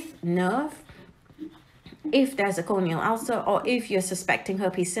fifth nerve, if there's a corneal ulcer or if you're suspecting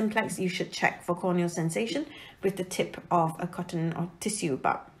herpes simplex, you should check for corneal sensation with the tip of a cotton or tissue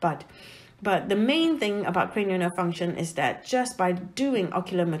bud. But the main thing about cranial nerve function is that just by doing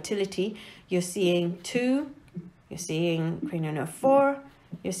ocular motility, you're seeing 2, you're seeing cranial nerve 4,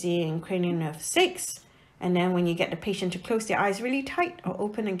 you're seeing cranial nerve 6, and then when you get the patient to close their eyes really tight or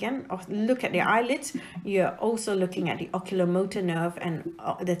open again or look at their eyelids, you're also looking at the oculomotor nerve and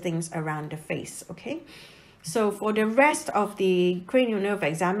the things around the face, okay? So for the rest of the cranial nerve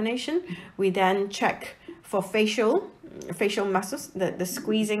examination, we then check for facial muscles, the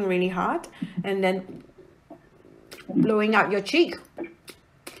squeezing really hard, and then blowing out your cheek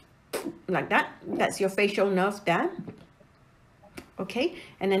like that. That's your facial nerve there. Okay,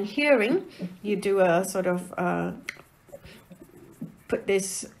 and then hearing, you do a sort of put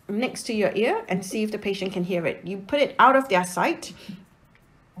this next to your ear and see if the patient can hear it. You put it out of their sight,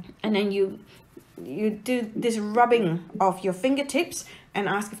 and then you do this rubbing of your fingertips and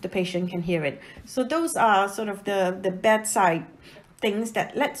ask if the patient can hear it. So those are sort of the bedside things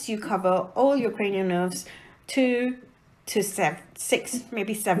that lets you cover all your cranial nerves, 2 to 6,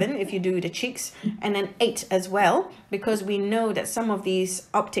 maybe 7 if you do the cheeks, and then 8 as well, because we know that some of these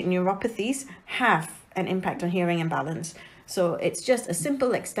optic neuropathies have an impact on hearing and balance. So it's just a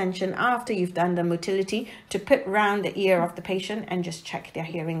simple extension after you've done the motility to put round the ear of the patient and just check their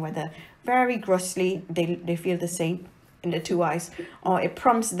hearing, whether very grossly they feel the same in the 2 eyes, or it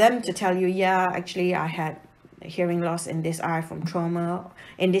prompts them to tell you, yeah, actually I had hearing loss in this eye from trauma,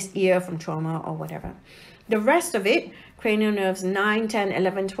 in this ear from trauma, or whatever. The rest of it, cranial nerves 9, 10,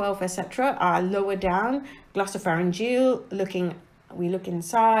 11, 12, etc., are lower down, glossopharyngeal, we look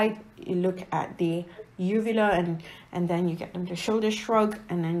inside, you look at the uvula, and then you get them to shoulder shrug,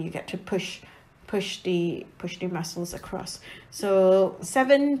 and then you get to push the muscles across. So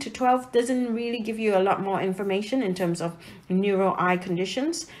 7 to 12 doesn't really give you a lot more information in terms of neuro eye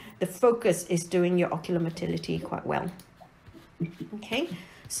conditions. The focus is doing your ocular motility quite well. Okay,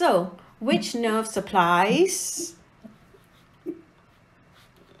 so which nerve supplies?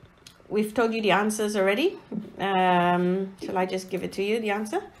 We've told you the answers already. Shall I just give it to you, the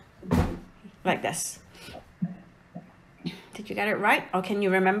answer? Like this. Did you get it right? Or can you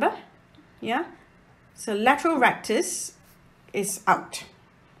remember? Yeah? So lateral rectus is out.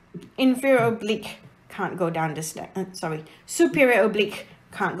 Inferior oblique can't go down the stairs. Superior oblique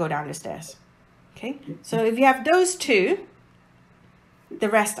can't go down the stairs. Okay? So if you have those 2, the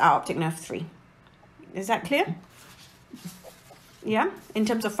rest are optic nerve 3. Is that clear? Yeah, in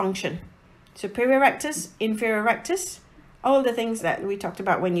terms of function. Superior rectus, inferior rectus, all the things that we talked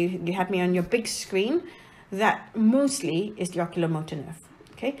about when you had me on your big screen, that mostly is the oculomotor nerve.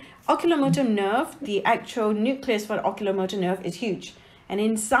 Okay, oculomotor nerve, the actual nucleus for the oculomotor nerve is huge. And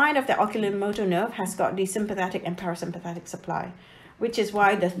inside of the oculomotor nerve has got the sympathetic and parasympathetic supply, which is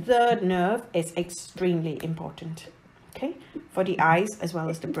why the third nerve is extremely important, okay, for the eyes as well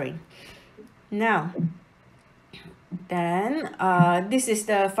as the brain. Now, then this is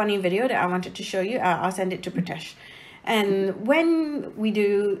the funny video that I wanted to show you. I'll send it to Pritesh. And when we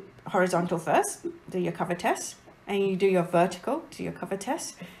do horizontal first, do your cover test, and you do your vertical, do your cover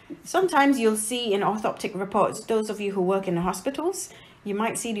test, sometimes you'll see in orthoptic reports, those of you who work in the hospitals, you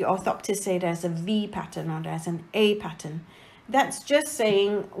might see the orthoptist say there's a V pattern or there's an A pattern. That's just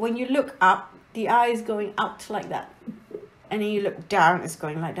saying when you look up, the eye is going out like that. And then you look down, it's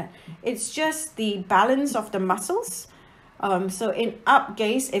going like that. It's just the balance of the muscles. So in up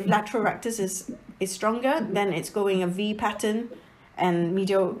gaze, if lateral rectus is stronger, then it's going a V pattern, and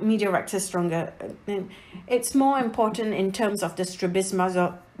medial rectus stronger. It's more important in terms of the strabismus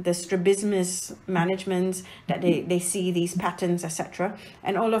management, that they see these patterns, etc.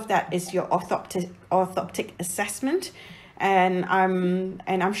 And all of that is your orthoptic assessment. And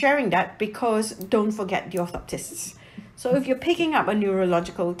I'm sharing that because don't forget the orthoptists. So if you're picking up a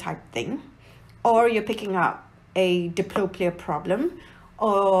neurological type thing, or you're picking up a diplopia problem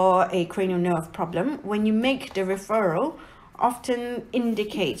or a cranial nerve problem, when you make the referral, often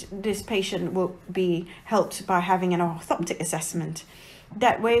indicate this patient will be helped by having an orthoptic assessment.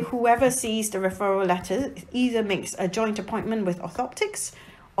 That way, whoever sees the referral letter either makes a joint appointment with orthoptics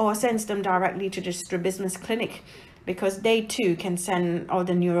or sends them directly to the strabismus clinic, because they too can send all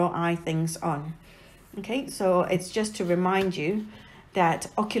the neuro eye things on. Okay, so it's just to remind you that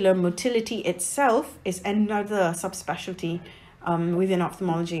ocular motility itself is another subspecialty within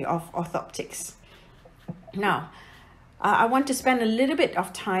ophthalmology of orthoptics. Now, I want to spend a little bit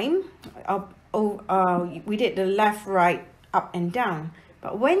of time. We did the left, right, up and down.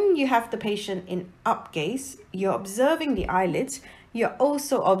 But when you have the patient in up gaze, you're observing the eyelids. You're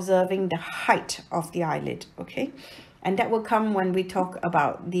also observing the height of the eyelid, okay? And that will come when we talk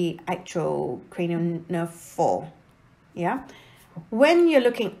about the actual cranial nerve 4, yeah? When you're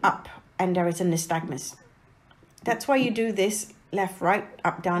looking up and there is a nystagmus, that's why you do this left, right,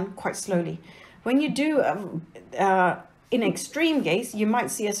 up, down quite slowly. When you do in extreme gaze, you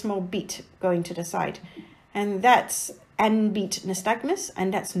might see a small beat going to the side, and that's end-beat nystagmus,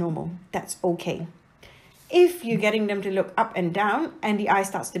 and that's normal. That's okay. If you're getting them to look up and down and the eye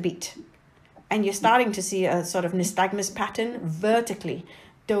starts to beat, and you're starting to see a sort of nystagmus pattern vertically,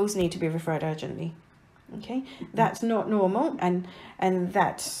 those need to be referred urgently. Okay, that's not normal, and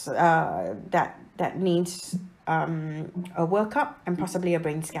that's that needs a workup and possibly a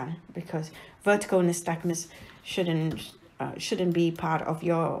brain scan, because vertical nystagmus shouldn't be part of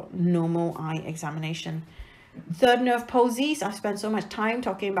your normal eye examination. Third nerve palsies, I've spent so much time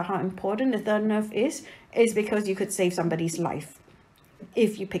talking about how important the third nerve is because you could save somebody's life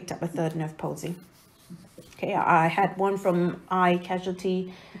if you picked up a third nerve palsy. Okay, I had one from eye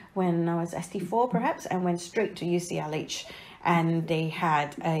casualty when I was ST4 perhaps, and went straight to UCLH, and they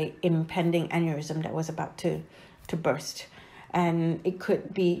had a impending aneurysm that was about to burst, and it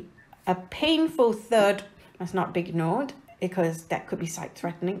could be a painful third. That's not be ignored, because that could be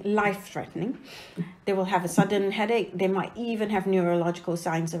sight-threatening, life-threatening. They will have a sudden headache. They might even have neurological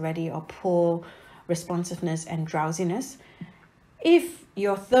signs already, or poor responsiveness and drowsiness. If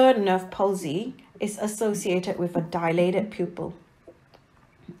your third nerve palsy is associated with a dilated pupil,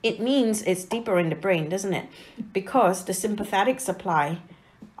 it means it's deeper in the brain, doesn't it? Because the sympathetic supply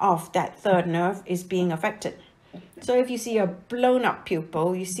of that third nerve is being affected. So if you see a blown up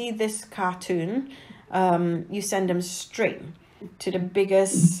pupil, you see this cartoon, you send them straight to the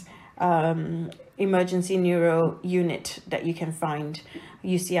biggest emergency neuro unit that you can find.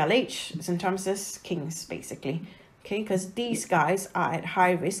 UCLH, St. Thomas's, King's, basically. Okay, because these guys are at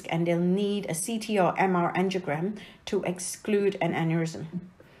high risk and they'll need a CT or MR angiogram to exclude an aneurysm.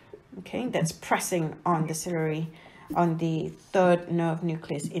 Okay, that's pressing on the ciliary, on the third nerve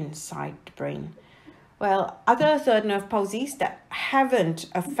nucleus inside the brain. Well, other third nerve palsies that haven't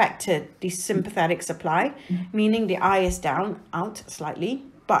affected the sympathetic supply, meaning the eye is down, out slightly,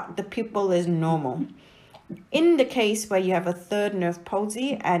 but the pupil is normal. In the case where you have a third nerve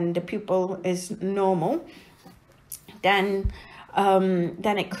palsy and the pupil is normal, then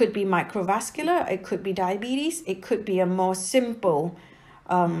it could be microvascular, it could be diabetes, it could be a more simple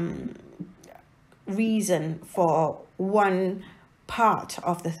reason for one part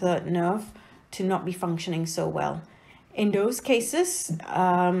of the third nerve to not be functioning so well. In those cases,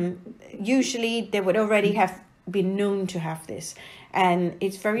 usually they would already have been known to have this, and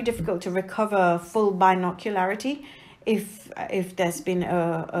it's very difficult to recover full binocularity if there's been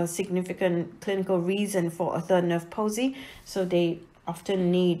a significant clinical reason for a third nerve palsy. So they often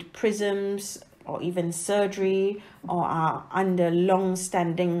need prisms or even surgery, or are under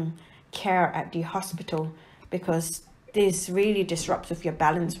long-standing care at the hospital, because this really disrupts with your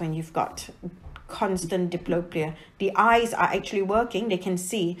balance when you've got constant diplopia. The eyes are actually working, they can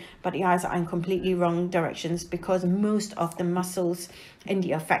see, but the eyes are in completely wrong directions because most of the muscles in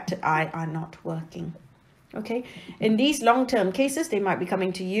the affected eye are not working. Okay, in these long-term cases, they might be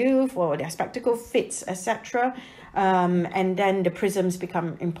coming to you for their spectacle fits, etc. And then the prisms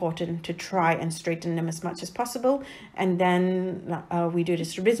become important to try and straighten them as much as possible. And then we do the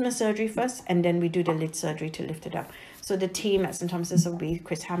strabismus surgery first, and then we do the lid surgery to lift it up. So the team at St. Thomas's will be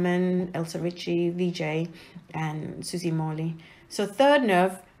Chris Hammond, Elsa Ritchie, VJ, and Susie Morley. So third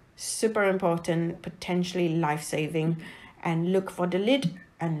nerve, super important, potentially life-saving, and look for the lid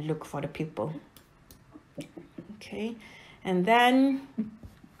and look for the pupil. Okay, and then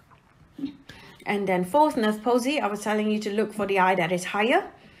fourth nerve palsy, I was telling you to look for the eye that is higher.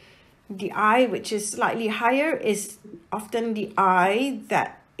 The eye which is slightly higher is often the eye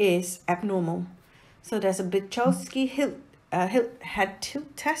that is abnormal. So there's a Bicholsky head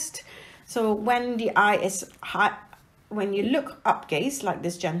tilt test. So when the eye is high, when you look up gaze like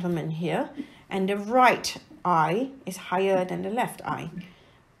this gentleman here, and the right eye is higher than the left eye.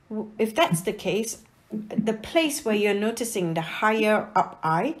 If that's the case, the place where you're noticing the higher up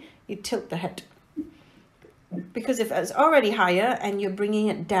eye, you tilt the head. Because if it's already higher and you're bringing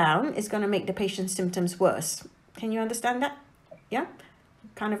it down, it's going to make the patient's symptoms worse. Can you understand that? Yeah?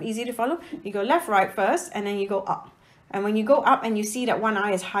 Kind of easy to follow. You go left, right first, and then you go up. And when you go up and you see that one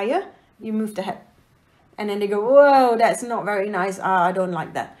eye is higher, you move the head. And then they go, whoa, that's not very nice. I don't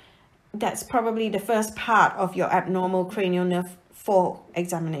like that. that's probably the first part of your abnormal cranial nerve 4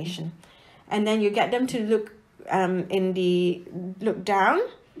 examination. And then you get them to look look down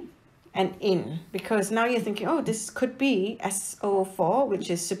and in, because now you're thinking, oh, this could be SO4, which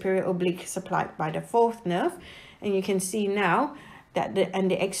is superior oblique supplied by the 4th nerve. And you can see now that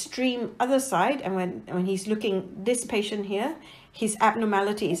the extreme other side, and when he's looking, this patient here, his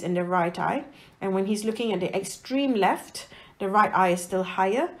abnormality is in the right eye. And when he's looking at the extreme left, the right eye is still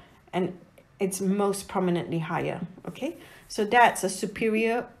higher, and it's most prominently higher. Okay, so that's a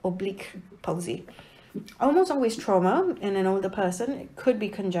superior oblique palsy. Almost always trauma in an older person. It could be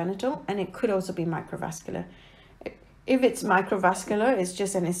congenital, and it could also be microvascular. If it's microvascular, it's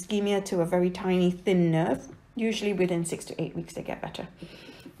just an ischemia to a very tiny thin nerve. Usually within 6 to 8 weeks they get better.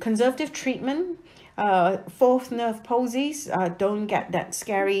 Conservative treatment, 4th nerve palsies don't get that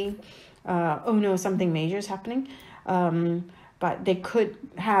scary, oh no, something major is happening. But they could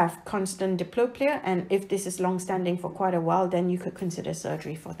have constant diplopia, and if this is long-standing for quite a while, then you could consider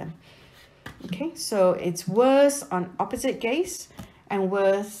surgery for them. Okay, so it's worse on opposite gaze and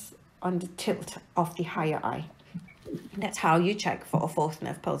worse on the tilt of the higher eye. That's how you check for a 4th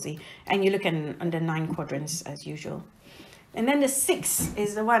nerve palsy, and you look under 9 quadrants as usual. And then the 6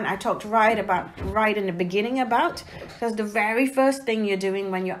 is the one I talked right in the beginning about, because the very first thing you're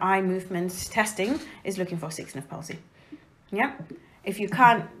doing when your eye movements testing is looking for 6th nerve palsy. Yeah, if you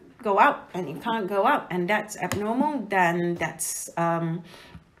can't go out and you can't go out, and that's abnormal, then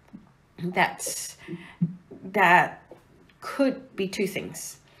that could be 2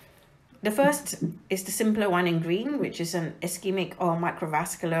 things. The first is the simpler one in green, which is an ischemic or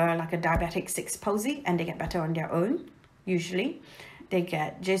microvascular, like a diabetic 6 palsy, and they get better on their own. Usually, they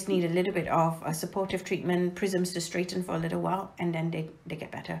just need a little bit of a supportive treatment, prisms to straighten for a little while, and then they get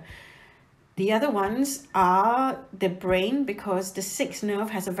better. The other ones are the brain, because the 6th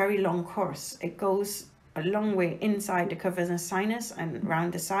nerve has a very long course. It goes a long way inside the cavernous sinus and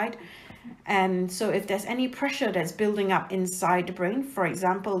around the side. And so if there's any pressure that's building up inside the brain, for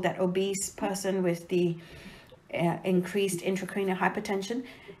example, that obese person with the increased intracranial hypertension,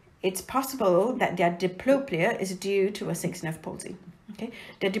 it's possible that their diplopia is due to a 6th nerve palsy. Okay,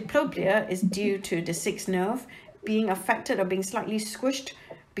 the diplopia is due to the 6th nerve being affected or being slightly squished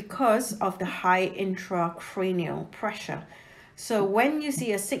because of the high intracranial pressure. So when you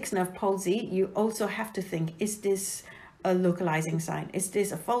see a 6th nerve palsy, you also have to think, is this a localizing sign? Is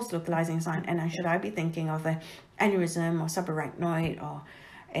this a false localizing sign? And should I be thinking of an aneurysm or subarachnoid or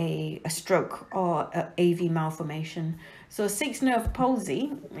a stroke or a AV malformation? So 6th nerve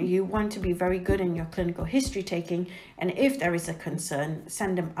palsy, you want to be very good in your clinical history taking, and if there is a concern,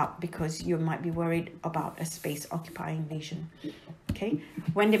 send them up, because you might be worried about a space occupying lesion. Okay,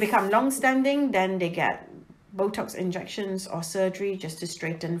 when they become long-standing, then they get Botox injections or surgery just to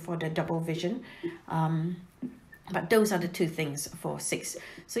straighten for the double vision. But those are the 2 things for 6.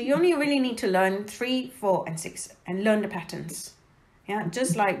 So you only really need to learn 3, 4, and 6, and learn the patterns. Yeah,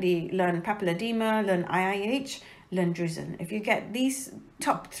 just like learn papilledema, learn IIH, learn drusen. If you get these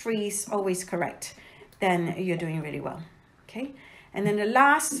top 3s always correct, then you're doing really well. Okay, and then the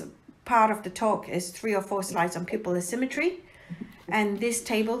last part of the talk is 3 or 4 slides on pupil asymmetry. And this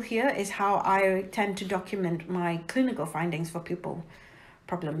table here is how I tend to document my clinical findings for pupil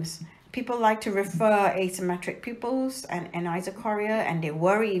problems. People like to refer asymmetric pupils and anisocoria, and they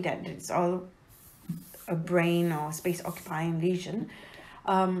worry that it's all a brain or space occupying lesion.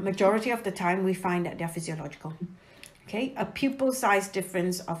 Majority of the time we find that they're physiological. Okay, a pupil size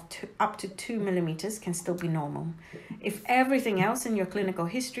difference of up to 2 millimeters can still be normal. If everything else in your clinical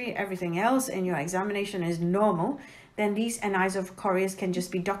history, everything else in your examination is normal, then these anisocorias can just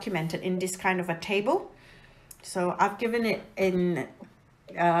be documented in this kind of a table. So I've given it in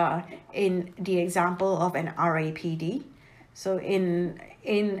the example of an RAPD. So in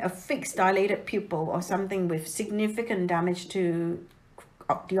a fixed dilated pupil or something with significant damage to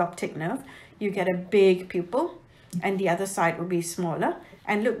the optic nerve, you get a big pupil, and the other side will be smaller.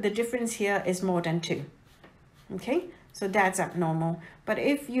 And look, the difference here is more than 2. Okay, so that's abnormal. But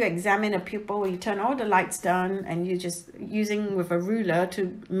if you examine a pupil, you turn all the lights down and you're just using with a ruler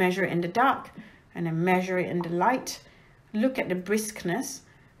to measure in the dark and then measure it in the light, look at the briskness,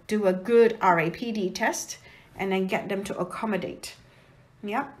 do a good RAPD test, and then get them to accommodate.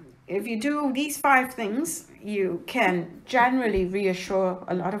 Yeah, if you do these 5 things, you can generally reassure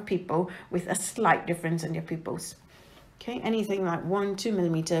a lot of people with a slight difference in their pupils. Okay, anything like 1-2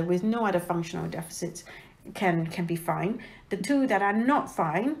 millimeter with no other functional deficits can be fine. The 2 that are not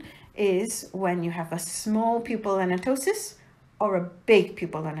fine is when you have a small pupil anatosis or a big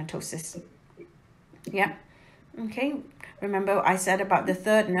pupil anatosis. Yeah, Okay, remember I said about the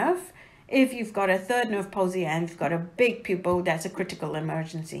third nerve. If you've got a third nerve palsy and you've got a big pupil, that's a critical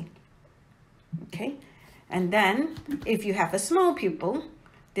emergency. Okay, and then if you have a small pupil,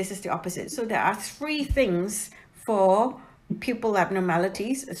 this is the opposite. So there are three things for pupil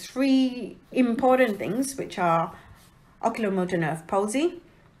abnormalities, three important things, which are oculomotor nerve palsy,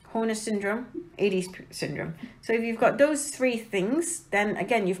 Horner syndrome, Adie's syndrome. So if you've got those three things, then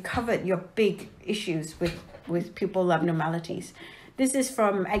again, you've covered your big issues with pupil abnormalities. This is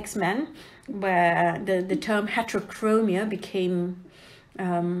from X-Men, where the term heterochromia became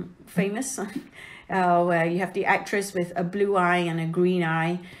famous, where you have the actress with a blue eye and a green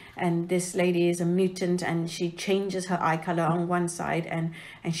eye, and this lady is a mutant and she changes her eye color on one side and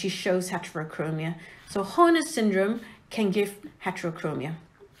she shows heterochromia. So Horner syndrome can give heterochromia.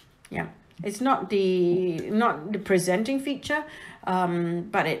 Yeah, it's not the presenting feature,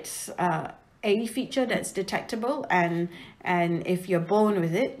 but it's a feature that's detectable, and if you're born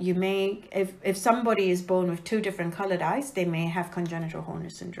with it, you may, if somebody is born with two different colored eyes, they may have congenital Horner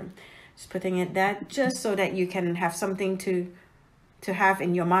syndrome. Just putting it there just so that you can have something to have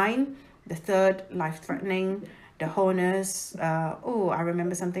in your mind. The third, life-threatening, the Horners, I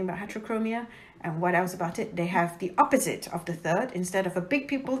remember something about heterochromia. And what else about it? They have the opposite of the third. Instead of a big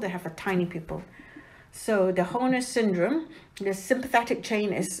pupil, they have a tiny pupil. So the Horner syndrome, the sympathetic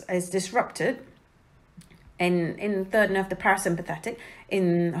chain is disrupted. In third nerve, the parasympathetic.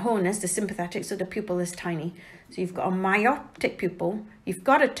 In Horner's, the sympathetic, so the pupil is tiny. So you've got a myopic pupil. You've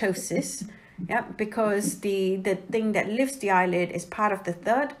got a ptosis, yeah, because the thing that lifts the eyelid is part of the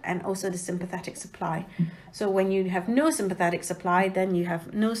third and also the sympathetic supply. So when you have no sympathetic supply, then you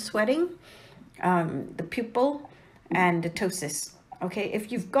have no sweating, the pupil, and the ptosis. Okay,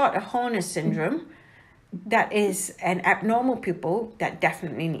 if you've got a Horner syndrome, that is an abnormal pupil that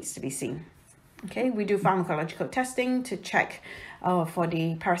definitely needs to be seen. Okay, we do pharmacological testing to check for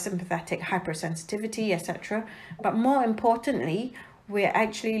the parasympathetic hypersensitivity, etc. But more importantly, we're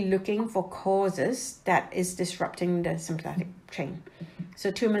actually looking for causes that is disrupting the sympathetic chain.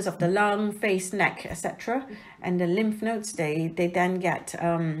 So tumors of the lung, face, neck, etc. And the lymph nodes, they then get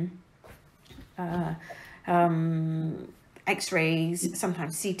X-rays,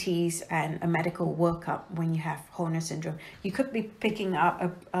 sometimes CTs, and a medical workup when you have Horner syndrome. You could be picking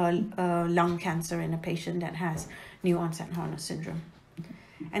up a lung cancer in a patient that has new onset Horner syndrome.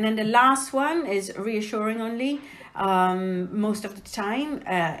 And then the last one is reassuring only. Most of the time,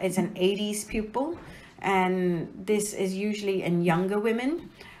 it's an Adie's pupil, and this is usually in younger women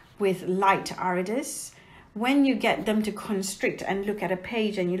with light iris. When you get them to constrict and look at a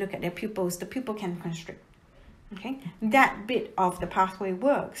page and you look at their pupils, the pupil can constrict. Okay, that bit of the pathway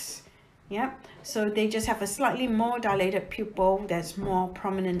works. Yeah, so they just have a slightly more dilated pupil that's more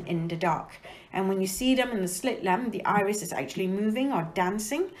prominent in the dark. And when you see them in the slit lamp, the iris is actually moving or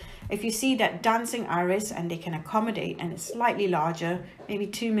dancing. If you see that dancing iris and they can accommodate and it's slightly larger, maybe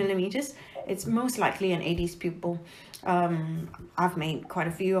 2 millimeters, it's most likely an Adie's pupil. I've made quite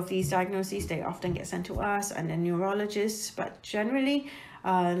a few of these diagnoses. They often get sent to us and the neurologists, but generally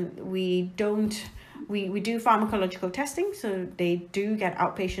we do pharmacological testing, so they do get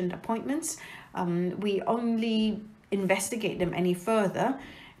outpatient appointments. We only investigate them any further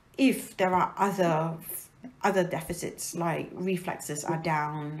if there are other deficits, like reflexes are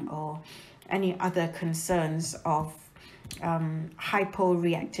down or any other concerns of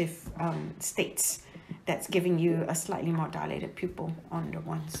hyporeactive states that's giving you a slightly more dilated pupil on the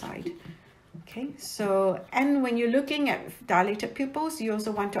one side. Okay, so, and when you're looking at dilated pupils, you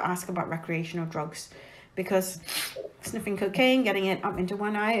also want to ask about recreational drugs, because sniffing cocaine, getting it up into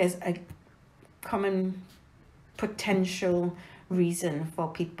one eye is a common potential reason for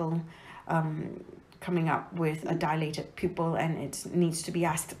people coming up with a dilated pupil, and it needs to be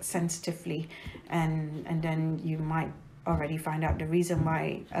asked sensitively, and then you might already find out the reason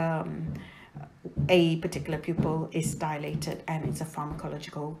why a particular pupil is dilated, and it's a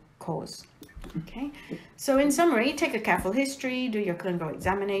pharmacological cause. Okay, so in summary, take a careful history, do your clinical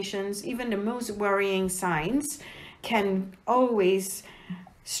examinations. Even the most worrying signs can always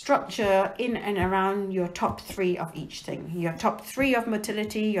structure in and around your top 3 of each thing. Your top 3 of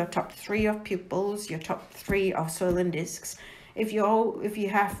motility, your top 3 of pupils, your top 3 of swollen discs. If you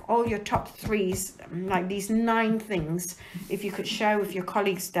have all your top 3s, like these 9 things, if you could share with your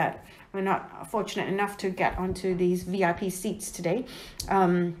colleagues that we're not fortunate enough to get onto these VIP seats today,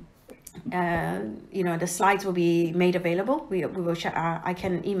 you know, the slides will be made available. We will share, I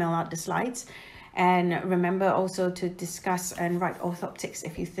can email out the slides. And remember also to discuss and write orthoptics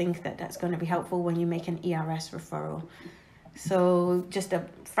if you think that that's going to be helpful when you make an ERS referral. So just a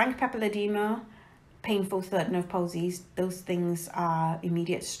frank papilledema, painful third nerve palsies, those things are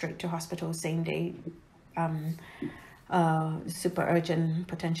immediate, straight to hospital, same day, super urgent,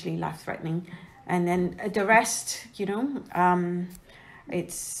 potentially life-threatening. And then the rest, you know,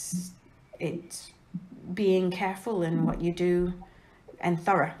 it's being careful in what you do and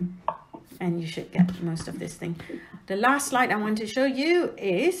thorough, and you should get most of this thing. The last slide I want to show you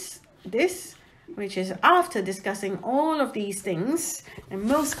is this, which is after discussing all of these things, the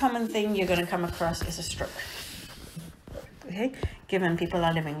most common thing you're going to come across is a stroke. Okay, given people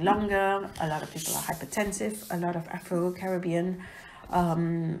are living longer, a lot of people are hypertensive, a lot of Afro-Caribbean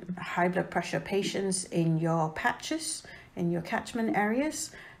high blood pressure patients in your patches, in your catchment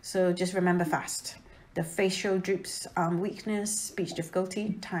areas. So just remember fast. The facial droops, weakness, speech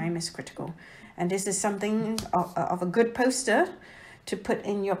difficulty, time is critical. And this is something of a good poster to put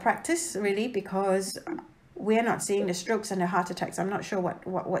in your practice, really, because we're not seeing the strokes and the heart attacks. I'm not sure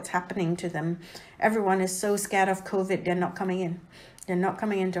what's happening to them. Everyone is so scared of COVID, they're not coming in. They're not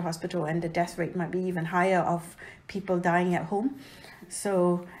coming into hospital, and the death rate might be even higher of people dying at home.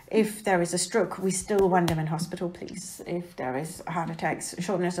 So if there is a stroke, we still want them in hospital, please. If there is heart attacks,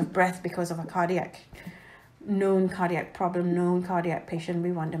 shortness of breath because of a known cardiac problem, known cardiac patient,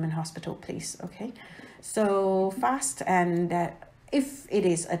 we want them in hospital, please. Okay, so fast. And if it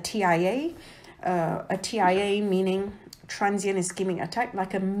is a TIA meaning transient ischemic attack,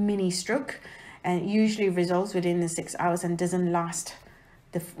 like a mini stroke, and it usually resolves within the 6 hours and doesn't last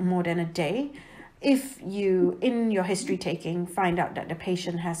more than a day. If you, in your history taking, find out that the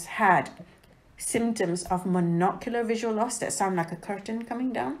patient has had symptoms of monocular visual loss that sound like a curtain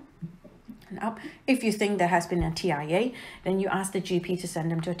coming down and up, if you think there has been a TIA, then you ask the GP to send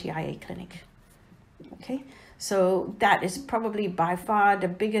them to a TIA clinic. Okay, so that is probably by far the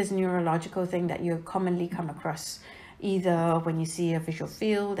biggest neurological thing that you commonly come across, either when you see a visual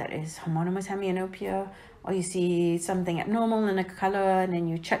field that is homonymous hemianopia, or you see something abnormal in a color, and then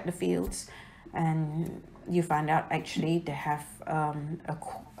you check the fields and you find out actually they have a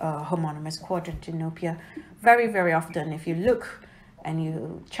homonymous quadrantinopia. Very, very often, if you look and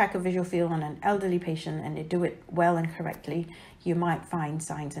you check a visual field on an elderly patient and they do it well and correctly, you might find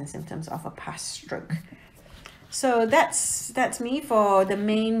signs and symptoms of a past stroke. So that's me for the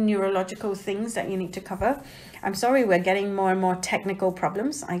main neurological things that you need to cover. I'm sorry we're getting more and more technical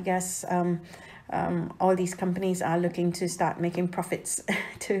problems. I guess all these companies are looking to start making profits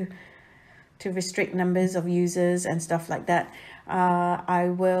to restrict numbers of users and stuff like that. I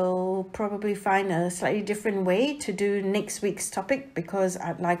will probably find a slightly different way to do next week's topic, because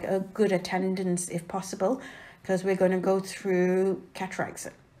I'd like a good attendance if possible, because we're going to go through cataract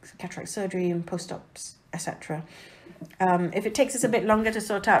surgery and post-ops, etc. If it takes us a bit longer to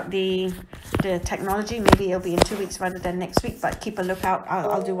sort out the technology, maybe it'll be in 2 weeks rather than next week, but keep a lookout.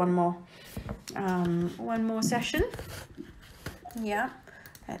 I'll do one more session. Yeah,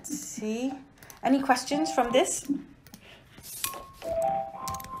 let's see. Any questions from this?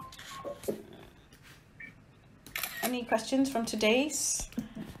 Any questions from today's?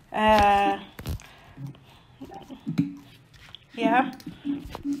 Yeah.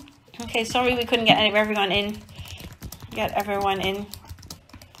 Okay, sorry we couldn't get everyone in.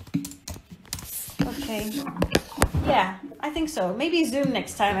 Okay. Yeah, I think so. Maybe Zoom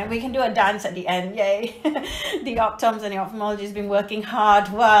next time, and we can do a dance at the end. Yay. The optoms and the ophthalmology has been working hard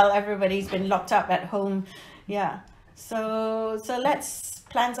while everybody's been locked up at home. Yeah. So let's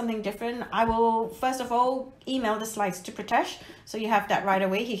plan something different. I will first of all email the slides to Pritesh, so you have that right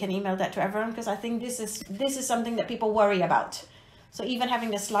away. He can email that to everyone, because I think this is something that people worry about. So even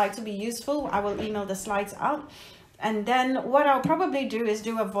having the slides will be useful. I will email the slides out, and then what I'll probably do is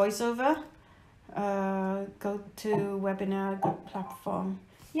do a voiceover. Go to webinar, go platform.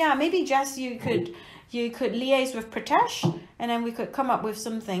 Yeah, maybe Jess, you could liaise with Pritesh, and then we could come up with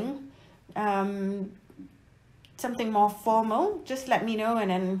something more formal. Just let me know, and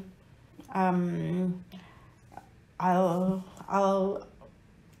then I'll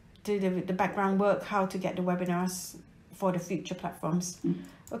do the background work, how to get the webinars for the future platforms.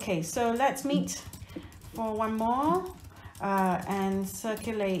 Okay, so let's meet for one more and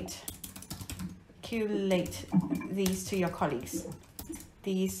circulate these to your colleagues,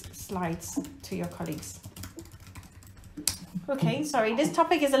 these slides to your colleagues. Okay, sorry, this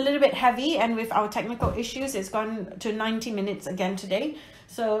topic is a little bit heavy, and with our technical issues, it's gone to 90 minutes again today.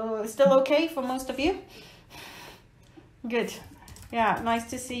 So still okay for most of you? Good. Yeah, nice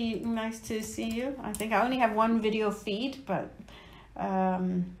to see you. I think I only have one video feed, but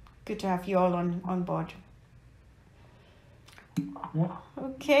good to have you all on board. Yeah.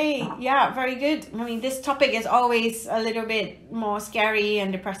 Okay, yeah, very good. I mean, this topic is always a little bit more scary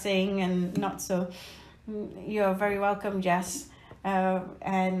and depressing and not so. You're very welcome, Jess.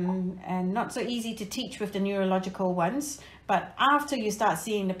 And not so easy to teach with the neurological ones. But after you start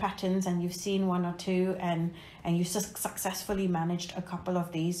seeing the patterns and you've seen one or two and you successfully managed a couple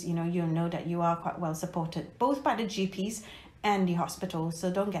of these, you know, you'll know that you are quite well supported, both by the GPs and the hospital.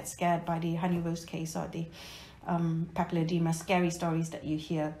 So don't get scared by the honey rose case or the papilledema scary stories that you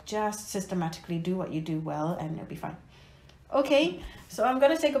hear. Just systematically do what you do well and it'll be fine. Okay, so I'm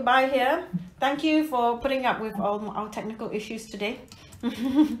going to say goodbye here. Thank you for putting up with all our technical issues today.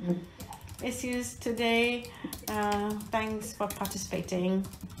 Thanks for participating.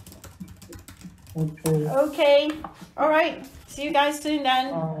 Okay. Okay, all right. See you guys soon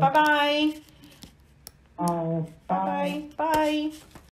then. Bye-bye. Bye. Bye-bye. Bye.